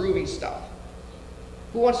 cool, groovy stuff.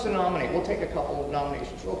 Who wants to nominate? We'll take a couple of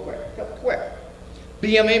nominations real quick.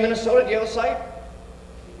 BMA Minnesota, do you have a site?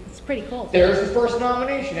 It's pretty cool. There's the first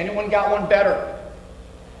nomination. Anyone got one better?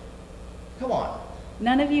 Come on.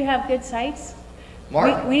 None of you have good sites?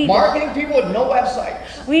 Marketing people with no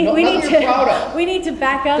websites. We need to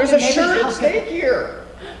back up. There's a shirt at stake here.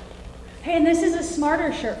 Hey, and this is a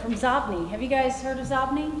smarter shirt from Zobni. Have you guys heard of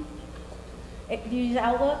Zobni? Do you use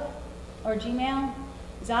Outlook or Gmail?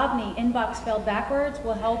 Zobni, inbox spelled backwards,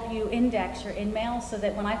 will help you index your InMail so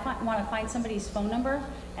that when I want to find somebody's phone number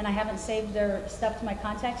and I haven't saved their stuff to my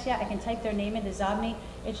contacts yet, I can type their name into Zobni.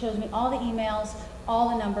 It shows me all the emails, all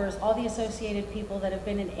the numbers, all the associated people that have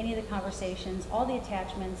been in any of the conversations, all the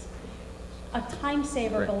attachments. A time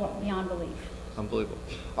saver beyond belief. Unbelievable.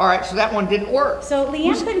 All right, so that one didn't work. So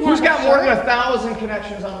Leanne who's got more than 1,000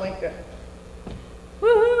 connections on LinkedIn?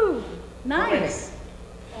 Woohoo! Nice.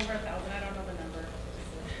 Over 1,000. I don't know the number.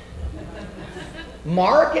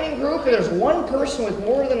 Marketing group. There's one person with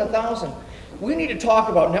more than 1,000. We need to talk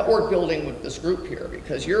about network building with this group here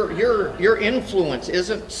because your influence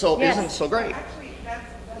isn't so great. Actually, that's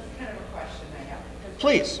kind of a question I have.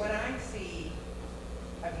 Please. When I see,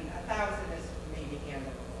 I mean, 1,000 is maybe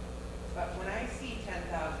handleable, but when I see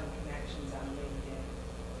 10,000 connections on LinkedIn,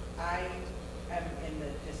 I am in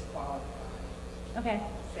the disqualified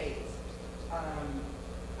phase.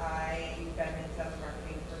 I've been in sales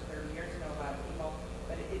marketing for 30 years, know a lot of people,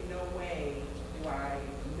 but in no way do I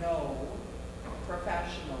know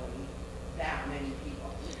professionally that many people.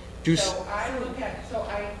 So I can look at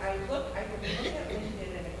LinkedIn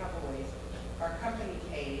in a couple ways. Our company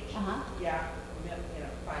page, yeah,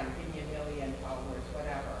 fine, give me 1 million followers,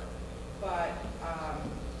 whatever. But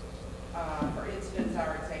for instance,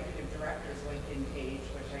 our executive director's LinkedIn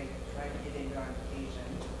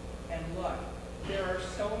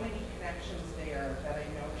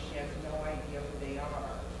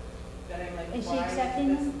Is she why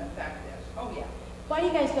accepting is them? this effective? Oh, yeah. Why do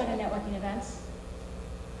you guys go to networking events?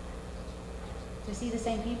 To see the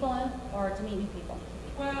same people or to meet new people?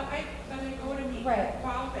 Well, I go to meet Right.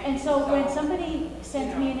 qualified. And so when somebody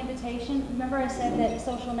sends me an invitation, remember I said that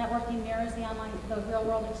social networking mirrors the real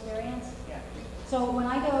world experience? Yeah. So when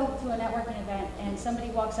I go to a networking event and somebody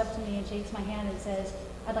walks up to me and shakes my hand and says,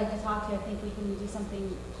 I'd like to talk to you, I think we can do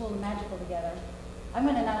something cool and magical together, I'm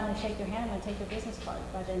going to not only shake their hand, I'm going to take their business card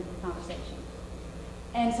by the end of the conversation.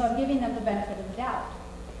 And so I'm giving them the benefit of the doubt.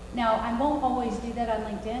 Now, I won't always do that on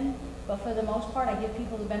LinkedIn, but for the most part, I give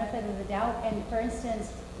people the benefit of the doubt. And for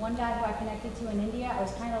instance, one guy who I connected to in India, I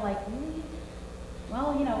was kind of like, really?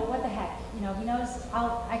 Well, you know, what the heck? You know, he knows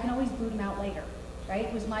I can always boot him out later,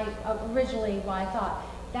 right? Was my originally why I thought.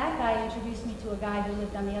 That guy introduced me to a guy who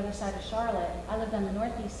lived on the other side of Charlotte. I lived on the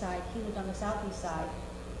northeast side, he lived on the southeast side.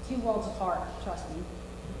 2 worlds apart, trust me.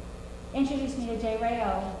 Introduced me to Jay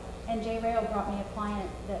Rayo, and Jay Rayo brought me a client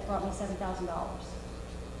that brought me $7,000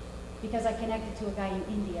 because I connected to a guy in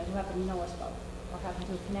India who happened to know us both, or happened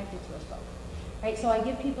to have connected to us both. Right, so I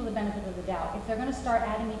give people the benefit of the doubt. If they're going to start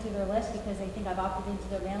adding me to their list because they think I've opted into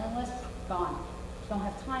their mailing list, gone. Don't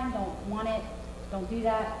have time, don't want it, don't do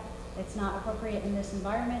that. It's not appropriate in this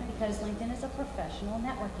environment because LinkedIn is a professional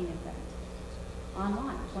networking event,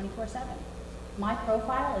 online, 24/7. My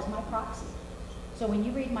profile is my proxy. So when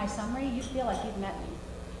you read my summary, you feel like you've met me.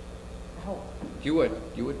 I hope. You would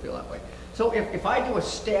feel that way. So if I do a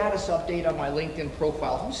status update on my LinkedIn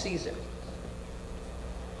profile, who sees it?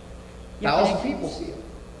 1,000 people see it.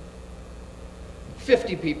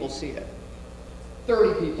 50 people see it.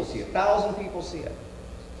 30 people see it. 1,000 people see it.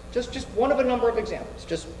 Just one of a number of examples.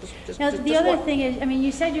 Now, the other one. thing is, I mean,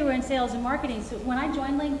 you said you were in sales and marketing. So when I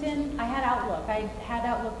joined LinkedIn, I had Outlook. I had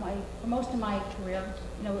Outlook for most of my career,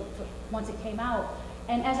 you know, once it came out.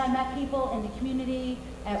 And as I met people in the community,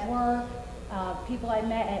 at work, people I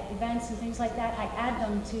met at events and things like that, I add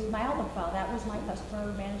them to my Outlook file. That was my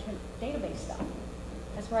customer management database stuff.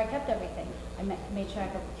 That's where I kept everything. I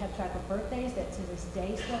kept track of birthdays that to this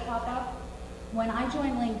day still pop up. When I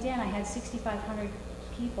joined LinkedIn, I had 6,500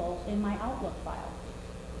 people in my Outlook file.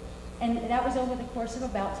 And that was over the course of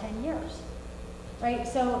about 10 years. Right?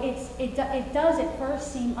 So it does at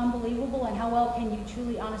first seem unbelievable, and how well can you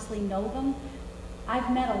truly honestly know them?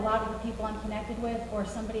 I've met a lot of the people I'm connected with, or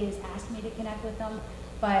somebody has asked me to connect with them,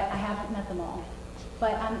 but I haven't met them all.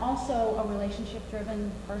 But I'm also a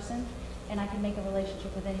relationship-driven person, and I can make a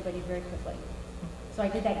relationship with anybody very quickly. So I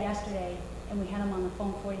did that yesterday, and we had them on the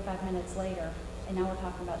phone 45 minutes later, and now we're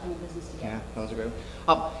talking about doing business together. Yeah, that was a great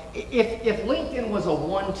one. If LinkedIn was a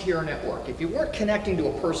one-tier network, if you weren't connecting to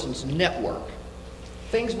a person's network,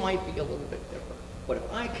 things might be a little bit different. But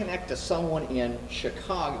if I connect to someone in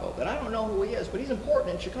Chicago that I don't know who he is, but he's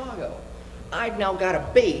important in Chicago, I've now got a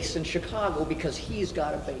base in Chicago because he's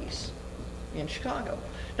got a base in Chicago.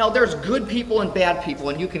 Now, there's good people and bad people,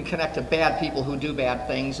 and you can connect to bad people who do bad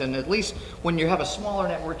things, and at least when you have a smaller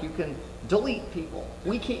network, you can delete people.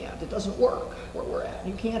 We can't. It doesn't work where we're at.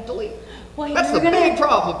 You can't delete. Well, that's the big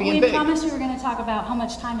problem of being big. We promised we were going to talk about how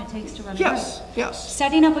much time it takes to run a group. Yes.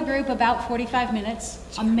 Setting up a group, about 45 minutes.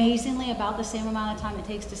 Amazingly, about the same amount of time it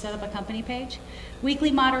takes to set up a company page.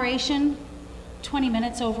 Weekly moderation, 20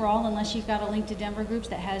 minutes overall, unless you've got a link to Denver groups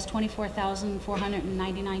that has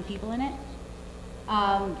 24,499 people in it.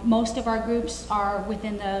 Most of our groups are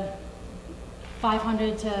within the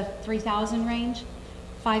 500 to 3,000 range.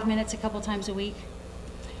 5 minutes a couple times a week.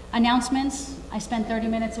 Announcements, I spend 30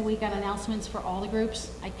 minutes a week on announcements for all the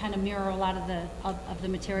groups. I kind of mirror a lot of the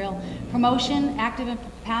material. Promotion, active and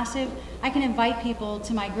passive, I can invite people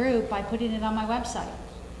to my group by putting it on my website.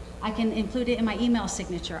 I can include it in my email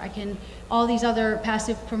signature. All these other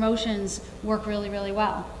passive promotions work really, really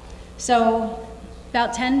well. So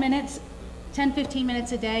about 10 minutes, 10, 15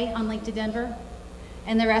 minutes a day on Link to Denver.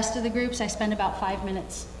 And the rest of the groups, I spend about 5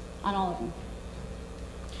 minutes on all of them.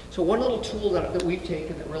 So one little tool that we've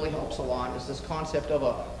taken that really helps a lot is this concept of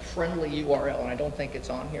a friendly URL, and I don't think it's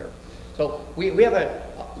on here. So we have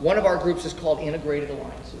one of our groups is called Integrated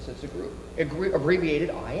Alliances. It's a group, abbreviated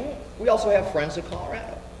IA. We also have Friends of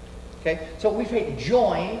Colorado. Okay, so we've hit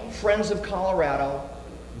join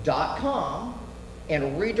friendsofcolorado.com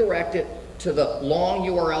and redirect it to the long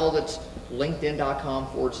URL that's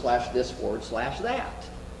linkedin.com/this/that.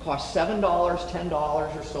 Costs $7, $10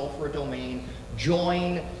 or so for a domain.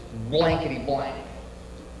 Join blankety blank.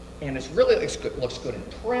 And it's really, looks good in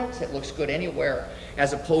print, it looks good anywhere,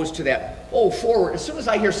 as opposed to that, forward. As soon as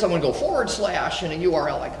I hear someone go / in a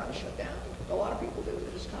URL, I kind of shut down. A lot of people do,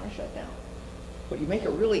 they just kind of shut down. But you make it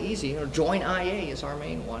really easy. Join IA is our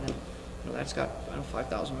main one, and that's got,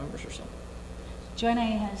 5,000 members or something. Join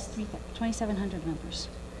IA has 2,700 members.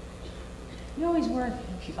 You always were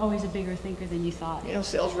always a bigger thinker than you thought. You know,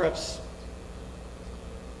 sales reps,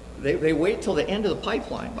 they wait till the end of the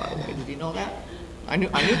pipeline, by the way. Did you know that? I knew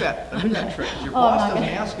that trick. Your boss doesn't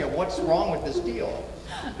ask you, what's wrong with this deal?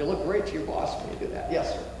 You look great to your boss when you do that.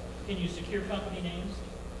 Yes, sir. Can you secure company names?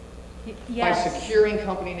 Yes. By securing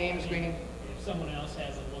company names, meaning? If someone else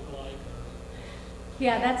has a lookalike?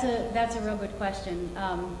 Yeah, that's a real good question.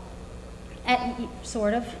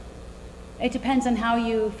 Sort of. It depends on how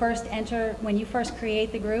you first enter, when you first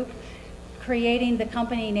create the group, creating the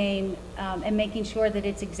company name and making sure that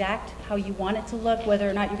it's exact how you want it to look, whether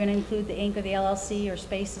or not you're going to include the Inc. or the LLC or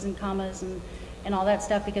spaces and commas and all that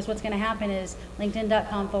stuff, because what's going to happen is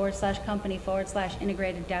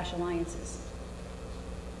linkedin.com/company/integrated-alliances.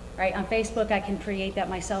 Right? On Facebook, I can create that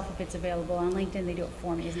myself if it's available. On LinkedIn, they do it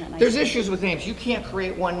for me. Isn't that nice? There's issues with names. You can't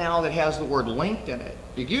create one now that has the word linked in it.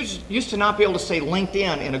 You used to not be able to say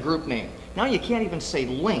LinkedIn in a group name. Now you can't even say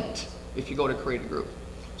linked if you go to create a group.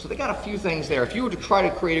 So they got a few things there. If you were to try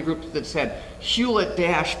to create a group that said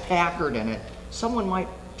Hewlett-Packard in it, someone might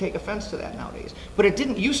take offense to that nowadays. But it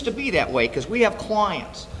didn't used to be that way because we have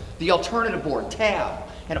clients, the alternative board, TAB,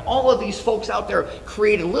 and all of these folks out there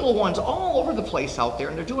created little ones all over the place out there,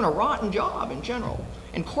 and they're doing a rotten job in general.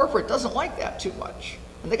 And corporate doesn't like that too much.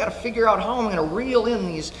 And they got to figure out how I'm going to reel in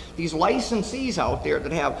these licensees out there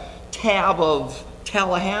that have TAB of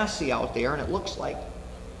Tallahassee out there, and it looks like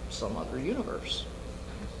some other universe.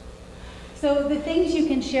 So the things you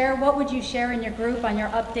can share, what would you share in your group, on your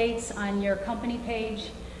updates, on your company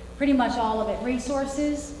page? Pretty much all of it.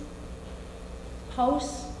 Resources,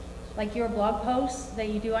 posts, like your blog posts that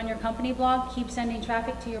you do on your company blog, keep sending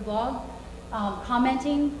traffic to your blog.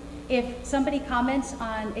 Commenting, if somebody comments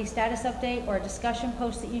on a status update or a discussion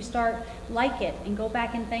post that you start, like it and go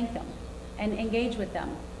back and thank them and engage with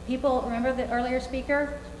them. People, remember the earlier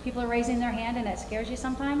speaker? People are raising their hand and that scares you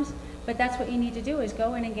sometimes, but that's what you need to do is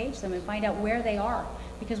go and engage them and find out where they are.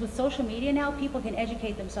 Because with social media now, people can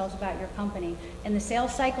educate themselves about your company and the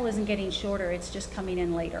sales cycle isn't getting shorter, it's just coming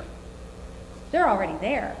in later. They're already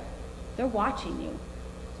there. They're watching you.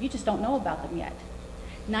 You just don't know about them yet.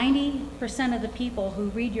 90% of the people who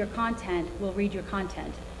read your content will read your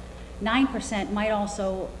content. 9% might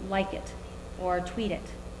also like it or tweet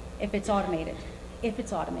it if it's automated.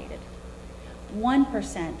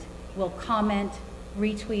 1% will comment,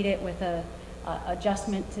 retweet it with a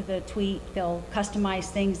adjustment to the tweet. They'll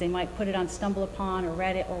customize things. They might put it on StumbleUpon or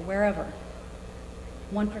Reddit or wherever.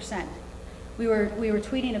 1%. We were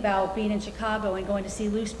tweeting about being in Chicago and going to see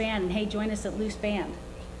Loose Band, and hey, join us at Loose Band.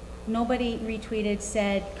 Nobody retweeted,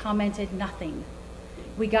 said, commented, nothing.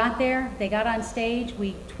 We got there, they got on stage,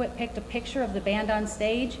 we picked a picture of the band on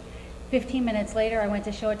stage. 15 minutes later, I went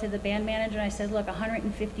to show it to the band manager, and I said, look,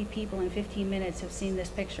 150 people in 15 minutes have seen this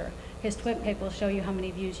picture. His twit pic will show you how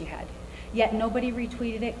many views you had. Yet nobody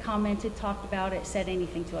retweeted it, commented, talked about it, said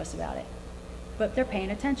anything to us about it. But they're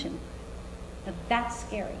paying attention. Now that's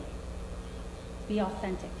scary. Be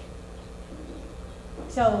authentic.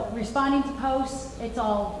 So responding to posts, it's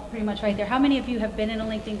all pretty much right there. How many of you have been in a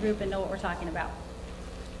LinkedIn group and know what we're talking about?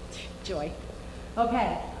 Joy.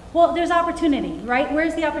 Okay. Well, there's opportunity, right?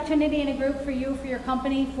 Where's the opportunity in a group for you, for your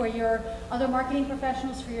company, for your other marketing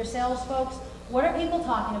professionals, for your sales folks? What are people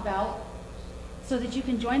talking about so that you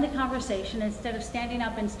can join the conversation instead of standing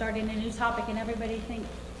up and starting a new topic and everybody think,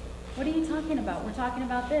 what are you talking about? We're talking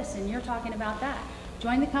about this and you're talking about that.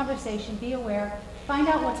 Join the conversation, be aware, find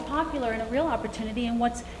out what's popular and a real opportunity and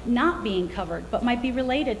what's not being covered but might be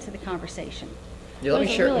related to the conversation. Yeah, let me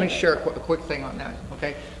share a quick thing on that,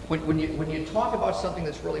 okay? When you talk about something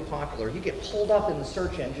that's really popular, you get pulled up in the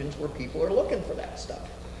search engines where people are looking for that stuff.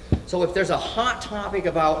 So if there's a hot topic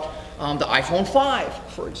about the iPhone 5,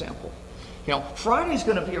 for example, you know, Friday's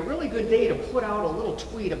going to be a really good day to put out a little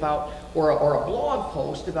tweet about, or a blog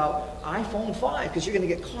post about iPhone 5, because you're going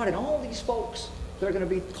to get caught in all these folks that are going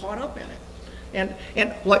to be caught up in it.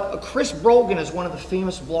 And like Chris Brogan is one of the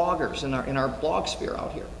famous bloggers in our blog sphere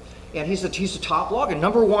out here. And he's a top blogger,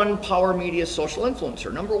 #1 power media social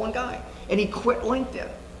influencer, #1 guy. And he quit LinkedIn.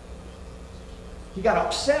 He got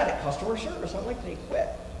upset at customer service on LinkedIn, he quit.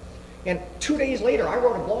 And 2 days later, I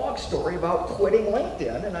wrote a blog story about quitting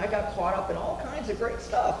LinkedIn, and I got caught up in all kinds of great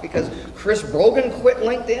stuff because Chris Brogan quit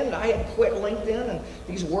LinkedIn, and I had quit LinkedIn, and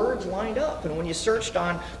these words lined up. And when you searched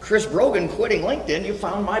on Chris Brogan quitting LinkedIn, you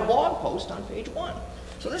found my blog post on page 1.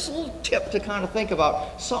 So this is a little tip to kind of think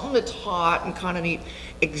about something that's hot and kind of neat.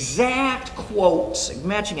 Exact quotes,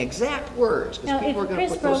 matching exact words. Now, if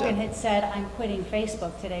Chris Brogan had said, I'm quitting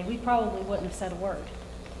Facebook today, we probably wouldn't have said a word.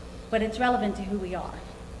 But it's relevant to who we are.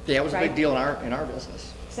 Yeah, it was a big deal in our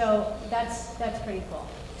business. So that's pretty cool.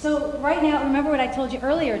 So right now, remember what I told you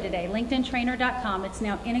earlier today, LinkedIntrainer.com, it's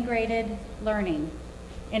now integrated learning.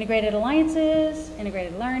 Integrated alliances,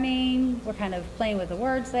 integrated learning, we're kind of playing with the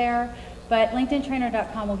words there, but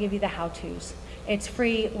LinkedIntrainer.com will give you the how-tos. It's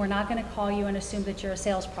free, we're not gonna call you and assume that you're a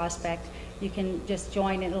sales prospect. You can just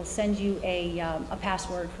join, it'll send you a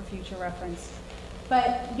password for future reference.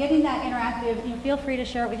 But getting that interactive, you know, feel free to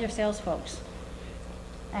share it with your sales folks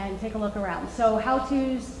and take a look around. So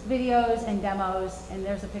how-tos, videos, and demos, and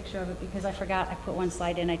there's a picture of it because I forgot I put one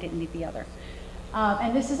slide in, I didn't need the other.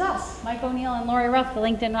 And this is us, Mike O'Neill and Lori Ruff, the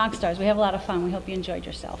LinkedIn Rockstars. We have a lot of fun. We hope you enjoyed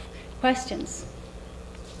yourself. Questions?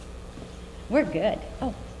 We're good.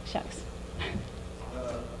 Oh, shucks.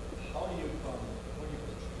 How do you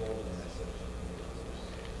control the message?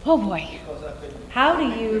 Oh boy. Because I've been How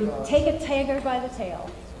do you take a tiger by the tail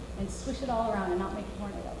and swish it all around and not make a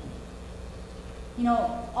tornado? You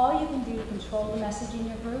know, all you can do to control the message in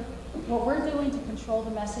your group, what we're doing to control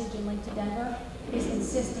the message in Link to Denver is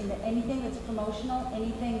insisting that anything that's promotional,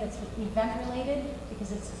 anything that's event related,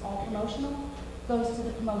 because it's all promotional, goes to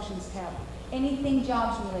the promotions tab. Anything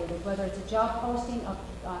jobs related, whether it's a job posting, a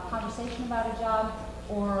conversation about a job,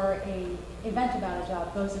 or an event about a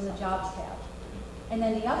job, goes in the jobs tab. And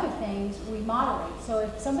then the other things we moderate. So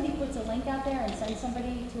if somebody puts a link out there and sends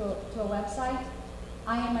somebody to a website,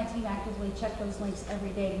 I and my team actively check those links every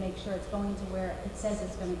day to make sure it's going to where it says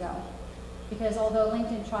it's going to go. Because although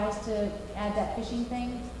LinkedIn tries to add that phishing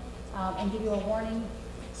thing and give you a warning,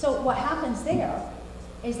 so what happens there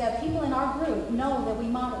is that people in our group know that we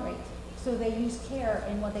moderate, so they use care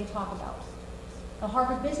in what they talk about. The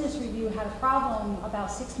Harvard Business Review had a problem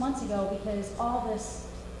about 6 months ago because all this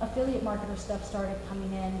affiliate marketer stuff started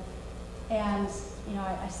coming in, and you know,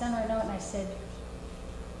 I sent her a note and I said,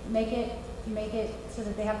 make it so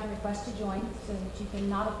that they have to request to join, so that you can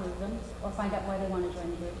not approve them or find out why they want to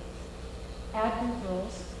join the group. Add group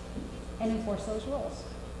rules and enforce those rules.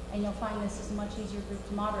 And you'll find this is a much easier group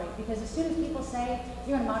to moderate, because as soon as people say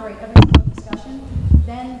you're going to moderate every single discussion,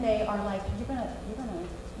 then they are like, you're going to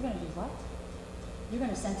do what? You're going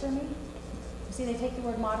to censor me? You see, they take the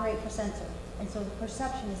word moderate for censor. And so the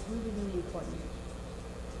perception is really, really important.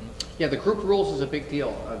 Yeah, the group rules is a big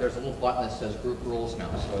deal. There's a little button that says group rules now,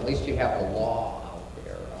 so at least you have the law out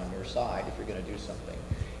there on your side if you're going to do something.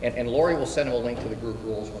 And Lori will send them a link to the group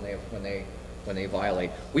rules when they violate.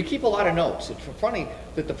 We keep a lot of notes. It's funny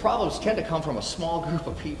that the problems tend to come from a small group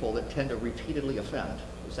of people that tend to repeatedly offend.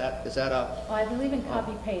 Is that a? Well, I believe in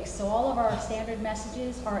copy paste. So all of our standard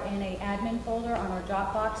messages are in a admin folder on our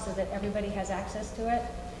Dropbox so that everybody has access to it.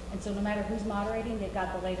 And so no matter who's moderating, they've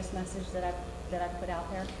got the latest message that I've put out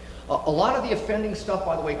there. A lot of the offending stuff,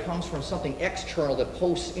 by the way, comes from something external that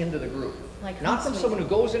posts into the group. Like not from Hootsuite. someone who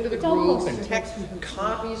goes into the Don't group post and your text, Hootsuite.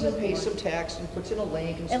 copies and pastes some text and puts in a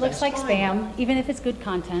link and It looks like spends time. spam, even if it's good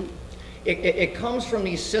content. It comes from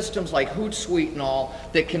these systems like Hootsuite and all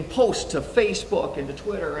that can post to Facebook and to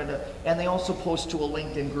Twitter, and they also post to a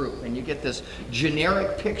LinkedIn group. And you get this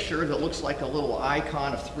generic picture that looks like a little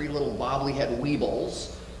icon of 3 little bobbly-head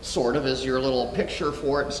weebles, sort of as your little picture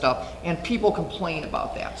for it and stuff, and people complain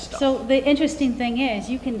about that stuff. So the interesting thing is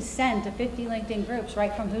you can send to 50 LinkedIn groups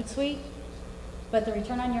right from Hootsuite, but the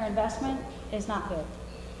return on your investment is not good.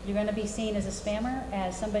 You're going to be seen as a spammer,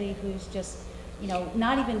 as somebody who's just, you know,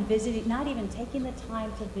 not even taking the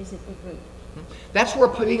time to visit the group. That's where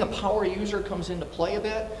being a power user comes into play a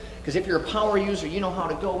bit, because if you're a power user, you know how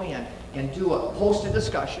to go in and do a post a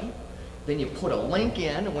discussion. Then you put a link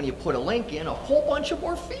in, and when you put a link in, a whole bunch of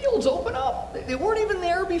more fields open up. They weren't even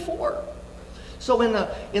there before. So in the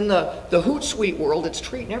Hootsuite world, it's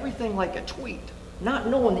treating everything like a tweet, not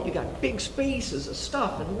knowing that you got big spaces of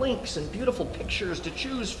stuff and links and beautiful pictures to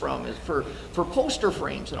choose from for poster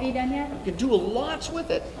frames and all. Are you done yet? You can do lots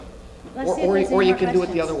with it, Let's see if there's or any you more can do it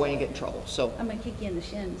the questions. other way and get in trouble. So I'm going to kick you in the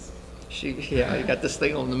shins. yeah, you got this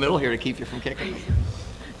thing in the middle here to keep you from kicking.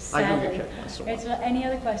 I do get Sadly. kicked once in a while. Is there any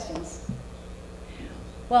other questions?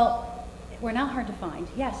 Well, we're not hard to find.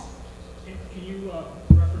 Yes. Can you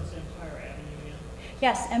reference Empire Avenue again?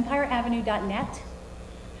 Yes, empireavenue.net.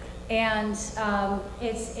 And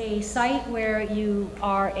it's a site where you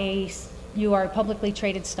are a publicly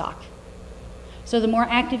traded stock. So the more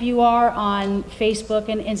active you are on Facebook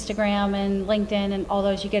and Instagram and LinkedIn and all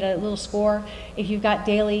those, you get a little score. If you've got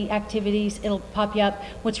daily activities, it'll pop you up.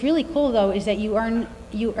 What's really cool though is that you earn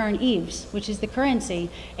EVES, which is the currency,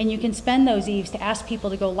 and you can spend those EVES to ask people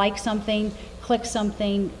to go like something, click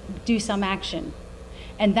something, do some action.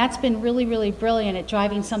 And that's been really, really brilliant at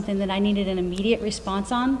driving something that I needed an immediate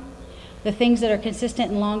response on. The things that are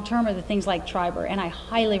consistent and long-term are the things like Triber, and I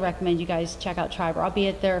highly recommend you guys check out Triber. I'll be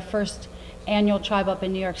at their first annual Tribe up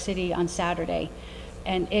in New York City on Saturday,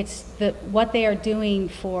 and it's what they are doing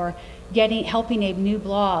for helping a new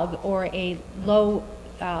blog or a low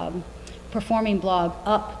performing blog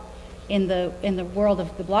up in the world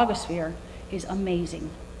of the blogosphere is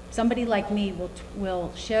amazing. Somebody like me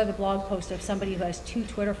will share the blog post of somebody who has 2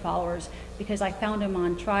 Twitter followers because I found him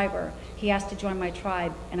on Triber. He asked to join my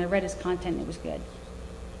tribe, and I read his content, and it was good.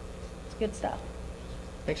 It's good stuff.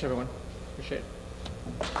 Thanks, everyone. Appreciate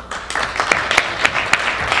it.